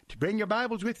to bring your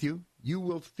Bibles with you. You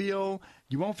won't feel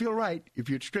right if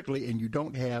you're Strictly and you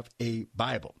don't have a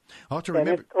Bible. Also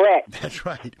remember, that is correct. That's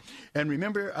right. And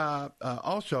remember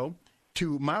also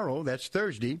tomorrow, that's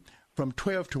Thursday, from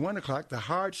 12 to 1 o'clock, the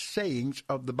Hard Sayings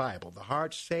of the Bible. The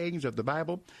Hard Sayings of the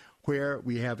Bible, where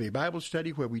we have a Bible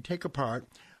study where we take apart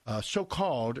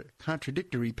so-called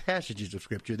contradictory passages of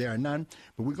Scripture. There are none,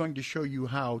 but we're going to show you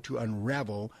how to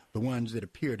unravel the ones that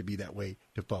appear to be that way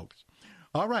to folks.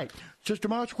 All right. Sister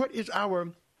March, what is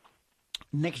our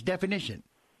next definition?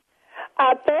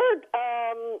 Third,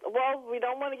 well, we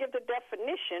don't want to give the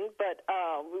definition, but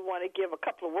we want to give a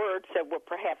couple of words that will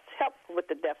perhaps help with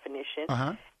the definition.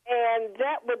 Uh-huh. And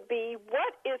that would be,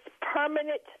 what is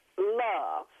permanent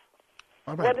love?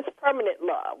 All right. What is permanent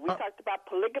love? We talked about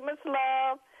polygamous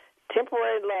love,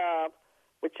 temporary love,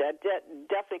 which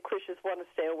definitely Christians want to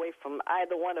stay away from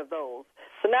either one of those.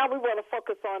 So now we want to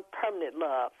focus on permanent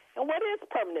love. And what is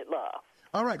permanent love?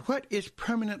 All right, what is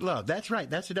permanent love? That's right,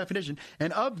 that's the definition.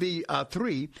 And of the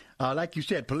three, like you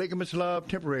said, polygamous love,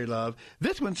 temporary love,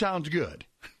 this one sounds good.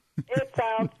 It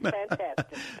sounds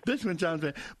fantastic. This one sounds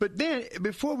fantastic. But then,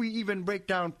 before we even break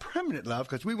down permanent love,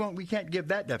 because we can't give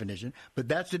that definition, but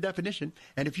that's the definition.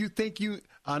 And if you think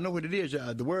I know what it is,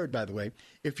 the word, by the way,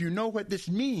 if you know what this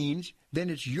means, then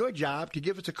it's your job to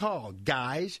give us a call.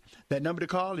 Guys, that number to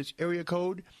call is area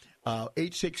code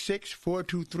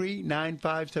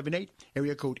 866-423-9578,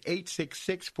 area code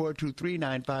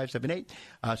 866-423-9578.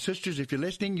 Sisters, if you're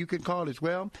listening, you can call as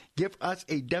well. Give us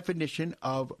a definition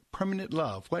of permanent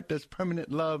love. What does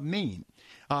permanent love mean?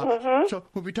 So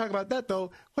when we talk about that,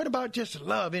 though, what about just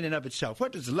love in and of itself?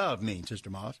 What does love mean, Sister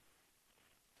Moss?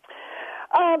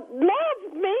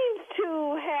 Love means to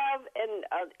to have an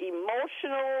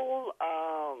emotional,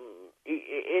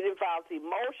 it involves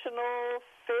emotional,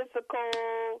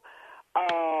 physical,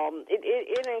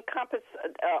 it encompasses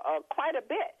quite a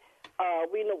bit.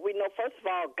 We know, first of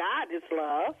all, God is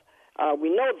love. We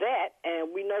know that,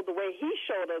 and we know the way He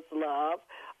showed us love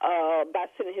by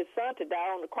sending His Son to die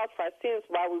on the cross for our sins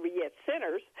while we were yet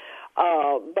sinners.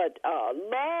 But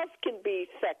love can be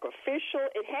sacrificial.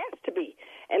 It has to be.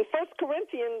 And 1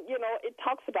 Corinthians, it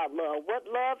talks about love, what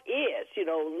love is.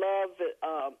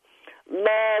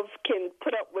 Love can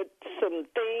put up with some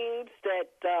things that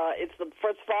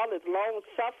first of all, is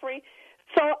long-suffering.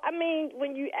 So,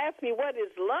 when you ask me what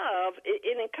is love,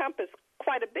 it encompasses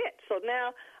quite a bit. So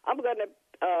now I'm going to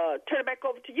turn it back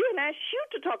over to you and ask you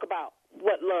to talk about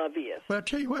what love is. Well, I'll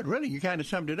tell you what, really, you kind of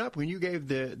summed it up when you gave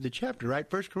the chapter,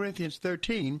 right? 1 Corinthians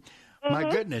 13. Mm-hmm. My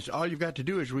goodness, all you've got to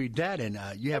do is read that, and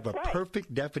you have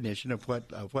perfect definition of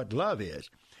what love is.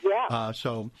 Yeah.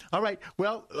 So, all right.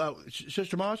 Well,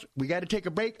 Sister Moss, we got to take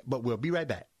a break, but we'll be right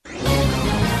back.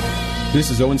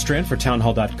 This is Owen Strand for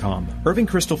townhall.com. Irving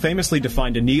Kristol famously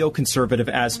defined a neoconservative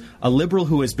as a liberal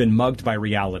who has been mugged by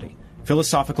reality.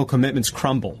 Philosophical commitments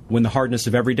crumble when the hardness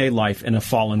of everyday life in a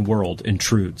fallen world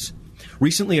intrudes.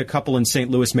 Recently, a couple in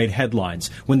St. Louis made headlines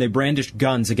when they brandished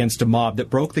guns against a mob that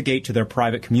broke the gate to their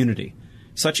private community.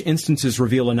 Such instances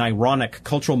reveal an ironic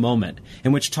cultural moment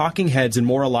in which talking heads and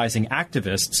moralizing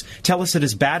activists tell us it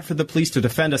is bad for the police to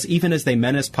defend us even as they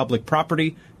menace public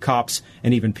property, cops,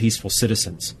 and even peaceful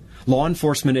citizens. Law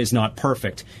enforcement is not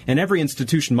perfect, and every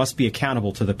institution must be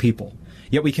accountable to the people.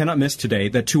 Yet we cannot miss today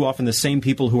that too often the same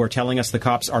people who are telling us the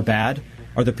cops are bad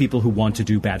are the people who want to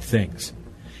do bad things.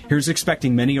 Here's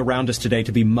expecting many around us today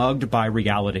to be mugged by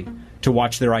reality, to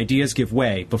watch their ideas give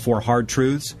way before hard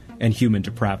truths and human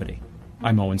depravity.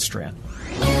 I'm Owen Strand.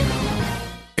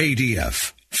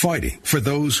 ADF, fighting for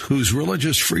those whose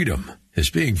religious freedom is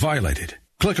being violated.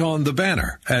 Click on the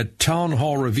banner at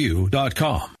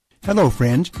townhallreview.com. Hello,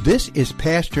 friends. This is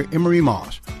Pastor Emery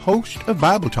Moss, host of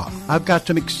Bible Talk. I've got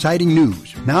some exciting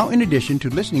news. Now, in addition to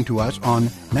listening to us on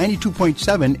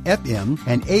 92.7 FM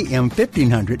and AM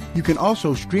 1500, you can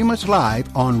also stream us live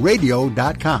on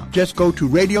radio.com. Just go to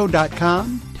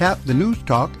radio.com, tap the News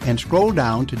Talk, and scroll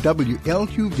down to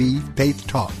WLQV Faith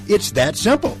Talk. It's that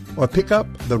simple. Or pick up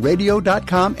the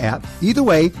radio.com app. Either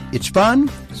way, it's fun,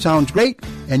 sounds great,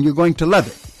 and you're going to love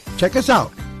it. Check us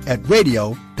out at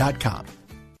radio.com.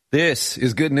 This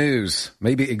is good news,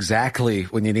 maybe exactly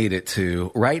when you need it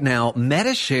to. Right now,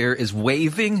 Medi-Share is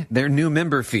waiving their new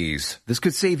member fees. This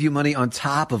could save you money on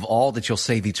top of all that you'll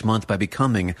save each month by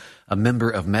becoming a member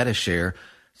of Medi-Share.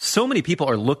 So many people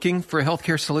are looking for a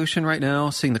healthcare solution right now,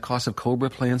 seeing the cost of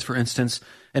COBRA plans, for instance.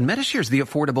 And Medi-Share is the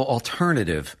affordable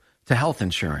alternative to health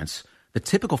insurance. The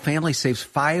typical family saves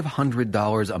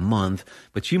 $500 a month,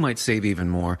 but you might save even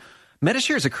more.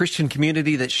 Medi-Share is a Christian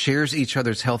community that shares each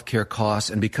other's healthcare costs,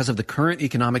 and because of the current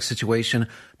economic situation,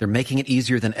 they're making it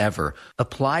easier than ever.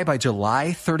 Apply by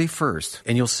July 31st,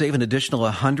 and you'll save an additional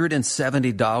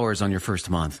 $170 on your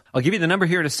first month. I'll give you the number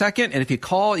here in a second, and if you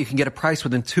call, you can get a price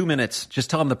within 2 minutes.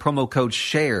 Just tell them the promo code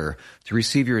SHARE to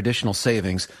receive your additional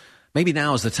savings. Maybe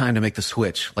now is the time to make the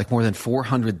switch, like more than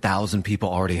 400,000 people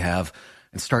already have,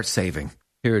 and start saving.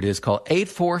 Here it is, called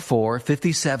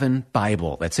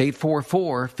 844-57-BIBLE. That's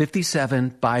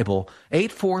 844-57-BIBLE.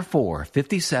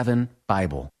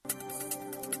 844-57-BIBLE.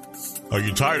 Are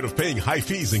you tired of paying high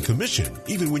fees and commission,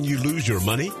 even when you lose your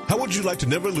money? How would you like to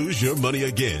never lose your money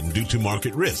again due to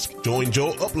market risk? Join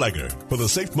Joe Uplegger for the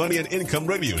Safe Money and Income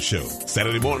Radio Show,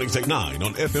 Saturday mornings at 9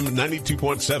 on FM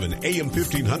 92.7 AM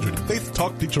 1500 Faith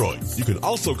Talk Detroit. You can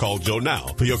also call Joe now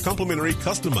for your complimentary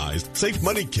customized Safe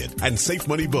Money Kit and Safe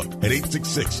Money Book at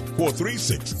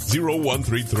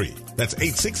 866-436-0133. That's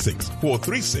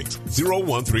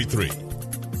 866-436-0133.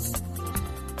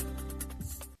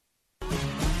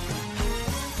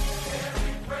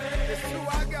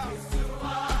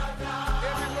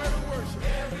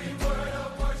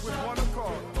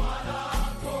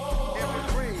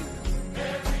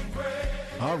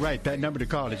 All right, that number to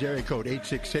call is area code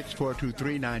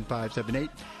 866-423-9578.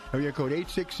 Area code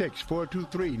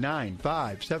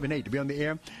 866-423-9578 to be on the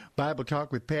air. Bible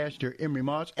Talk with Pastor Emery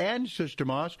Moss and Sister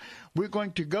Moss. We're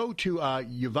going to go to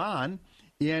Yvonne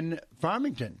in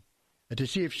Farmington to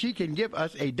see if she can give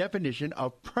us a definition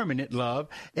of permanent love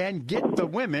and get the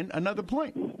women another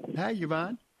point. Hi,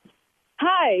 Yvonne.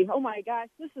 Hi. Oh, my gosh.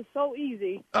 This is so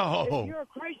easy. Oh. If you're a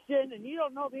Christian and you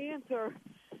don't know the answer,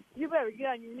 you better get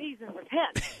on your knees and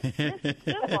repent. This is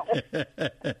simple.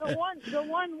 The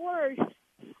one word,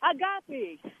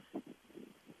 agape.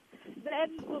 That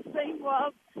is the same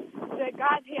love that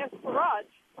God has for us,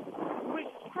 which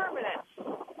is permanent.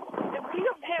 And we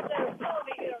don't have that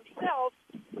ability in ourselves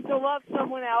to love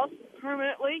someone else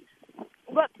permanently.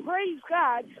 But praise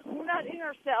God, we're not in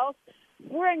ourselves.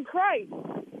 We're in Christ.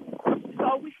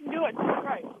 So we can do it through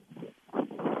Christ.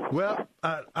 Well,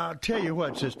 I'll tell you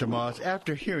what, Sister Moss,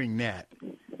 after hearing that,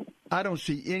 I don't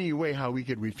see any way how we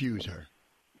could refuse her.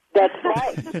 That's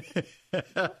right.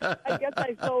 I guess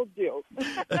I told you.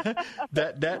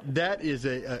 That is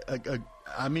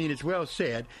I mean, it's well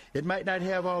said. It might not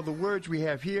have all the words we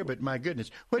have here, but my goodness.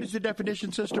 What is the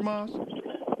definition, Sister Moss?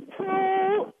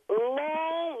 True,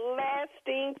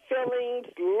 long-lasting feelings,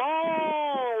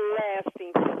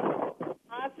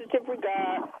 positive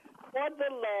regard for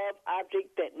the love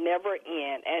object that never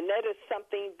ends. And that is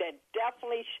something that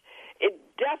definitely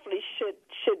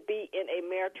should be in a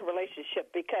marital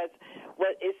relationship, because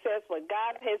what it says, what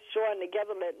God has joined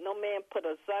together, let no man put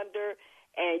asunder.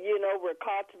 And, you know, we're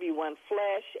called to be one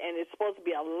flesh, and it's supposed to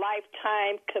be a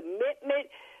lifetime commitment.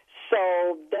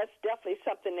 So that's definitely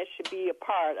something that should be a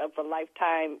part of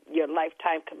your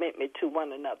lifetime commitment to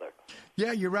one another.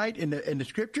 Yeah, you're right. In the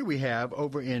scripture we have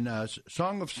over in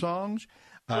Song of Songs,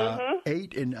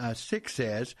 8 and 6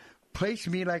 says, "Place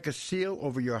me like a seal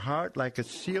over your heart, like a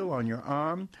seal on your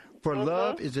arm. For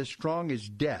love is as strong as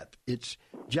death. Its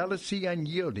jealousy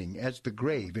unyielding as the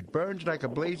grave. It burns like a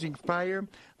blazing fire,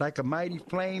 like a mighty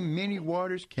flame. Many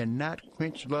waters cannot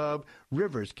quench love.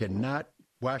 Rivers cannot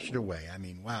wash it away." I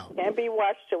mean, wow. Can't be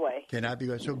washed away. Cannot be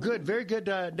washed. So good, very good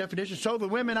definition. So the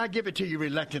women, I give it to you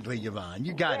reluctantly, Yvonne.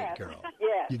 You got it, girl.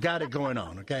 Yes. You got it going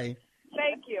on, okay?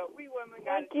 Thank you. We women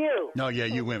got Thank you. No, yeah,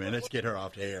 you women. Let's get her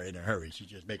off the air in a hurry. She's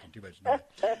just making too much noise.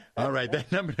 All right,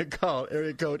 that number to call,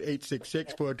 area code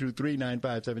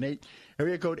 866-423-9578.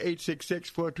 Area code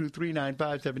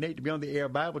 866-423-9578 to be on the air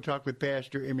Bible Talk with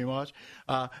Pastor Emery Moss.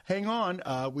 Hang on.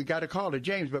 We got a call to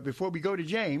James, but before we go to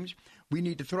James, we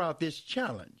need to throw out this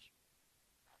challenge.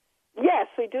 Yes,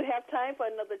 we do have time for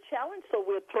another challenge, so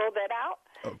we'll throw that out.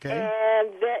 Okay.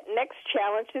 And that next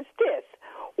challenge is this.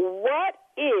 What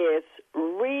is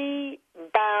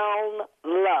rebound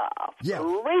love? Yeah.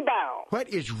 Rebound. What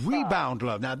is rebound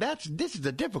love? Now, this is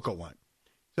a difficult one.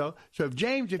 So if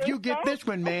James, if you get this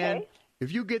one, man,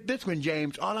 if you get this one,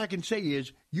 James, all I can say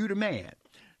is you the man.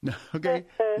 Okay?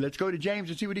 Let's go to James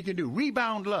and see what he can do.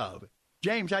 Rebound love.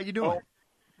 James, how you doing?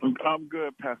 I'm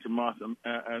good, Pastor Moss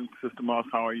and Sister Moss.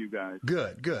 How are you guys?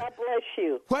 Good. God bless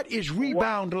you. What is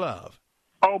rebound love?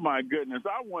 Oh, my goodness.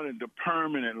 I wanted the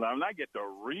permanent love, and I get the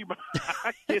rebound.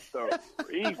 I get the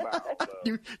rebound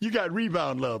love. You got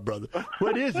rebound love, brother.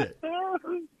 What is it?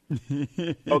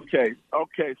 Okay.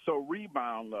 So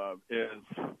rebound love is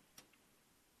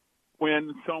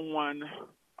when someone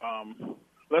I'll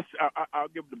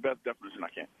give the best definition I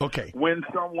can. Okay. When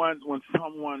someone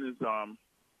is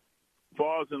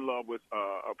falls in love with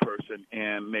a person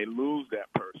and they lose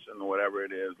that person or whatever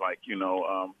it is, like, you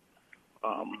know,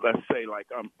 let's say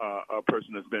like a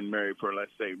person that's been married for,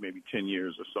 let's say, maybe 10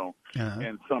 years or so,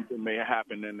 and something may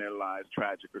happen in their lives,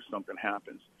 tragic or something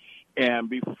happens. And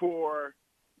before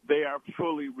they are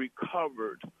fully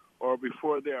recovered or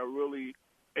before they are really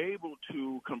able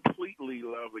to completely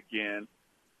love again,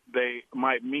 they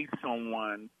might meet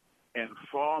someone and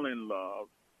fall in love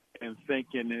and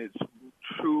thinking it's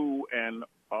true and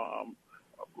a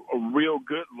real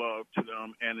good love to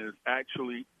them, and it's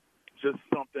actually just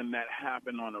something that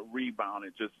happened on a rebound.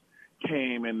 It just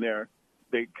came in there.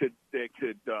 They could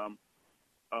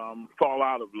fall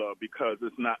out of love because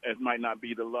it might not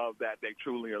be the love that they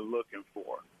truly are looking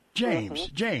for.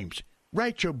 James,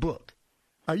 write your book.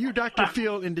 Are you Dr.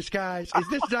 Phil in disguise? Is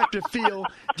this Dr. Phil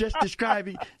just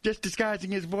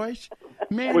disguising his voice?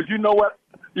 Man, well, you know what?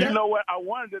 I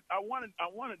wanted the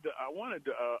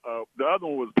other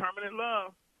one was Permanent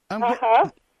Love. I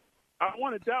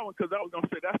wanted that one because I was gonna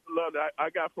say that's the love that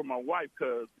I got from my wife.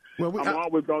 Because I'm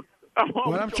always gonna.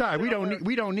 I'm sorry. We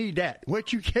don't need that.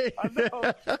 What you can. I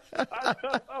know.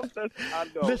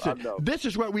 Listen, I know. This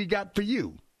is what we got for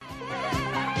you.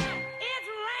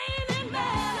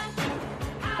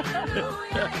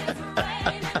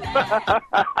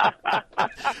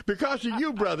 Because of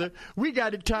you, brother, we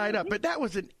got it tied up. But that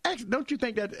was an excellent. Don't you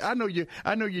think that? I know you're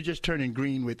just turning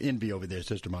green with envy over there,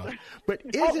 Sister Moss. But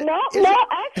actually, he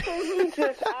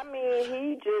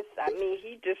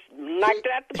just knocked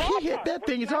it out the ballpark. He hit that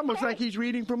thing. It's almost like he's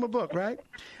reading from a book, right?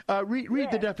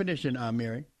 Read the definition,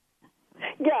 Mary.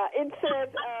 Yeah, it says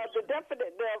the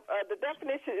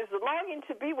definition is longing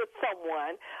to be with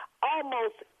someone,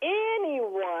 almost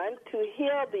anyone, to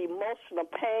heal the emotional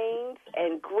pains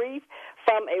and grief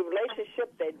from a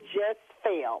relationship that just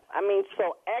failed. I mean,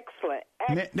 so excellent.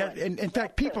 In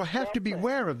fact, people have to be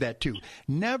aware of that, too.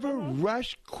 Never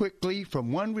rush quickly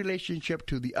from one relationship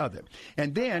to the other.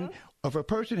 And then, if a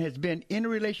person has been in a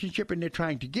relationship and they're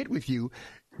trying to get with you,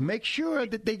 make sure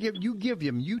that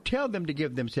you tell them to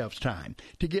give themselves time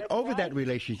to get over that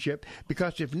relationship,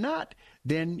 because if not,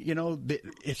 then,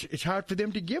 it's hard for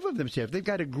them to give of themselves. They've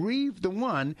got to grieve the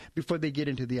one before they get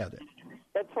into the other.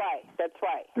 That's right. That's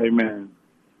right. Amen.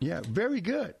 Yeah, very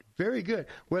good. Very good.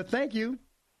 Well, thank you.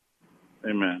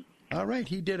 Amen. All right.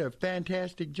 He did a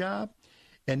fantastic job.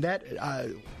 And that,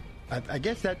 I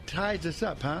guess that ties us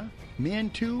up, huh? Men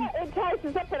too? Yeah, it ties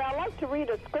us up. And I'd like to read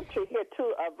a scripture here,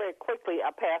 too, very quickly,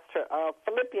 Pastor.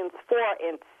 Philippians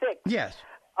 4:6. Yes.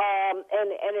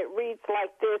 And it reads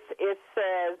like this. It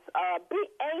says, be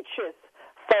anxious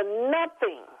for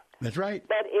nothing. That's right.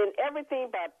 But in everything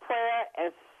by prayer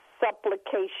and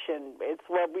supplication. It's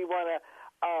where we want to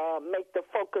make the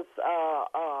focus,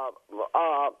 where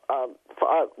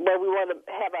we want to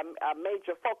have a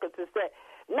major focus is that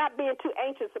not being too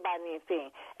anxious about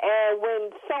anything. And when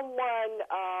someone,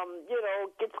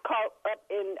 gets caught up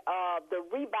in the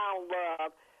rebound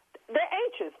love, they're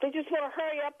anxious. They just want to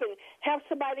hurry up and have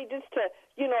somebody just to,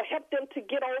 help them to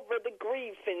get over the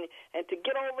grief and to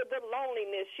get over the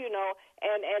loneliness,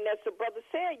 And as the brother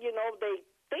said, they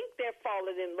think they're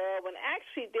falling in love, and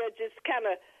actually they're just kind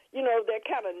of, they're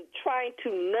kind of trying to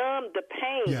numb the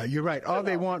pain. Yeah, you're right. All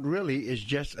they want really is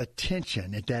just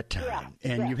attention at that time.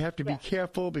 And you have to be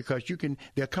careful, because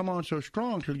they'll come on so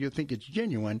strong till you think it's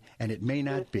genuine, and it may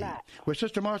not be. Well,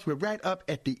 Sister Moss, we're right up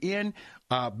at the end.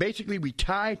 Basically, we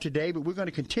tied today, but we're going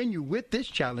to continue with this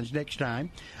challenge next time.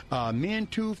 Men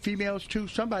 2, females 2,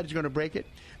 somebody's going to break it.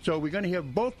 So we're going to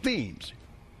have both themes.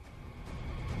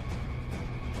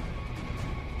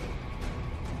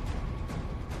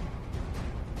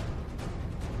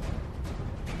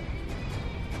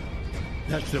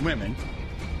 That's the women,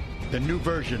 the new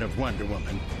version of Wonder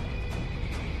Woman.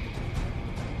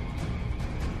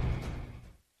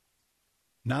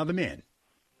 Now the men.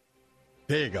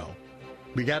 There you go.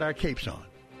 We got our capes on.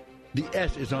 The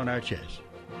S is on our chest.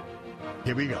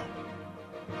 Here we go.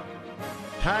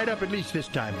 Tied up at least this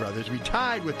time, brothers. We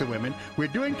tied with the women. We're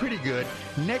doing pretty good.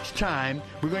 Next time,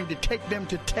 we're going to take them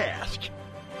to task.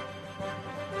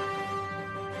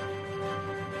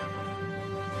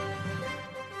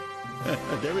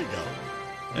 There we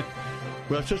go.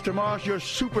 Well, Sister Moss, your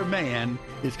Superman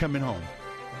is coming home.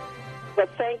 Well,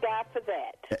 thank God for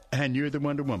that. And you're the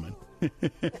Wonder Woman.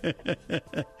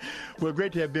 Well,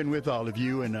 great to have been with all of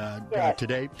you and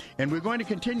today. And we're going to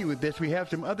continue with this. We have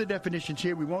some other definitions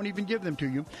here. We won't even give them to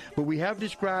you. But we have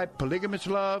described polygamous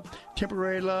love,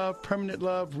 temporary love, permanent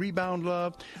love, rebound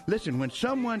love. Listen, when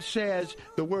someone says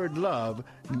the word love,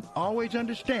 always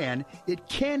understand it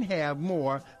can have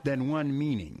more than one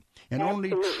meaning. And only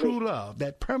true love,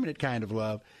 that permanent kind of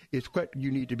love, is what you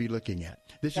need to be looking at.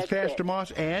 This is Pastor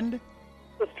Moss and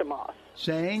Sister Moss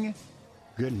saying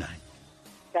good night.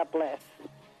 God bless.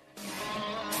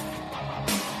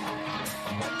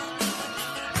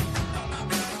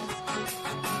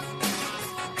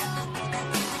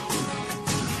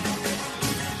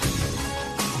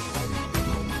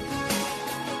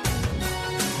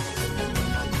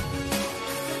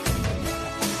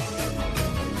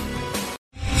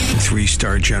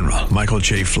 Three-star General Michael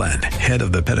J. Flynn, head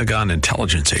of the Pentagon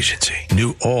Intelligence Agency,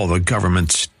 knew all the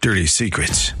government's dirty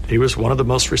secrets. He was one of the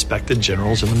most respected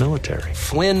generals in the military.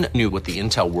 Flynn knew what the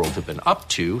intel world had been up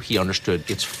to. He understood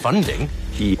its funding.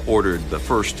 He ordered the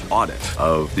first audit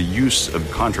of the use of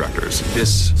contractors.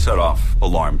 This set off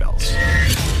alarm bells.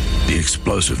 The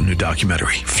explosive new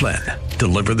documentary, Flynn,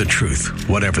 Deliver the Truth,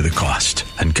 Whatever the Cost,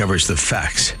 uncovers the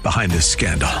facts behind this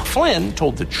scandal. Flynn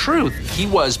told the truth. He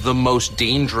was the most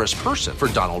dangerous person for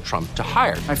Donald Trump to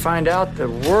hire. I find out the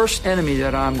worst enemy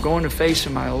that I'm going to face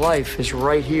in my life is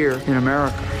right here in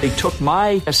America. They took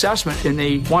my assessment and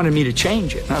they wanted me to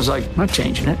change it. And I was like, I'm not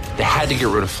changing it. They had to get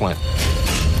rid of Flynn.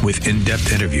 With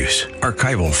in-depth interviews,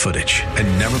 archival footage,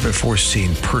 and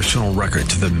never-before-seen personal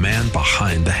records of the man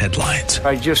behind the headlines.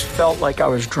 I just felt like I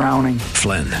was drowning.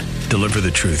 Flynn, Deliver the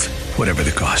Truth, Whatever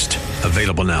the Cost.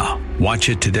 Available now. Watch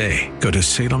it today. Go to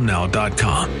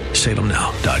salemnow.com.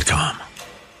 salemnow.com.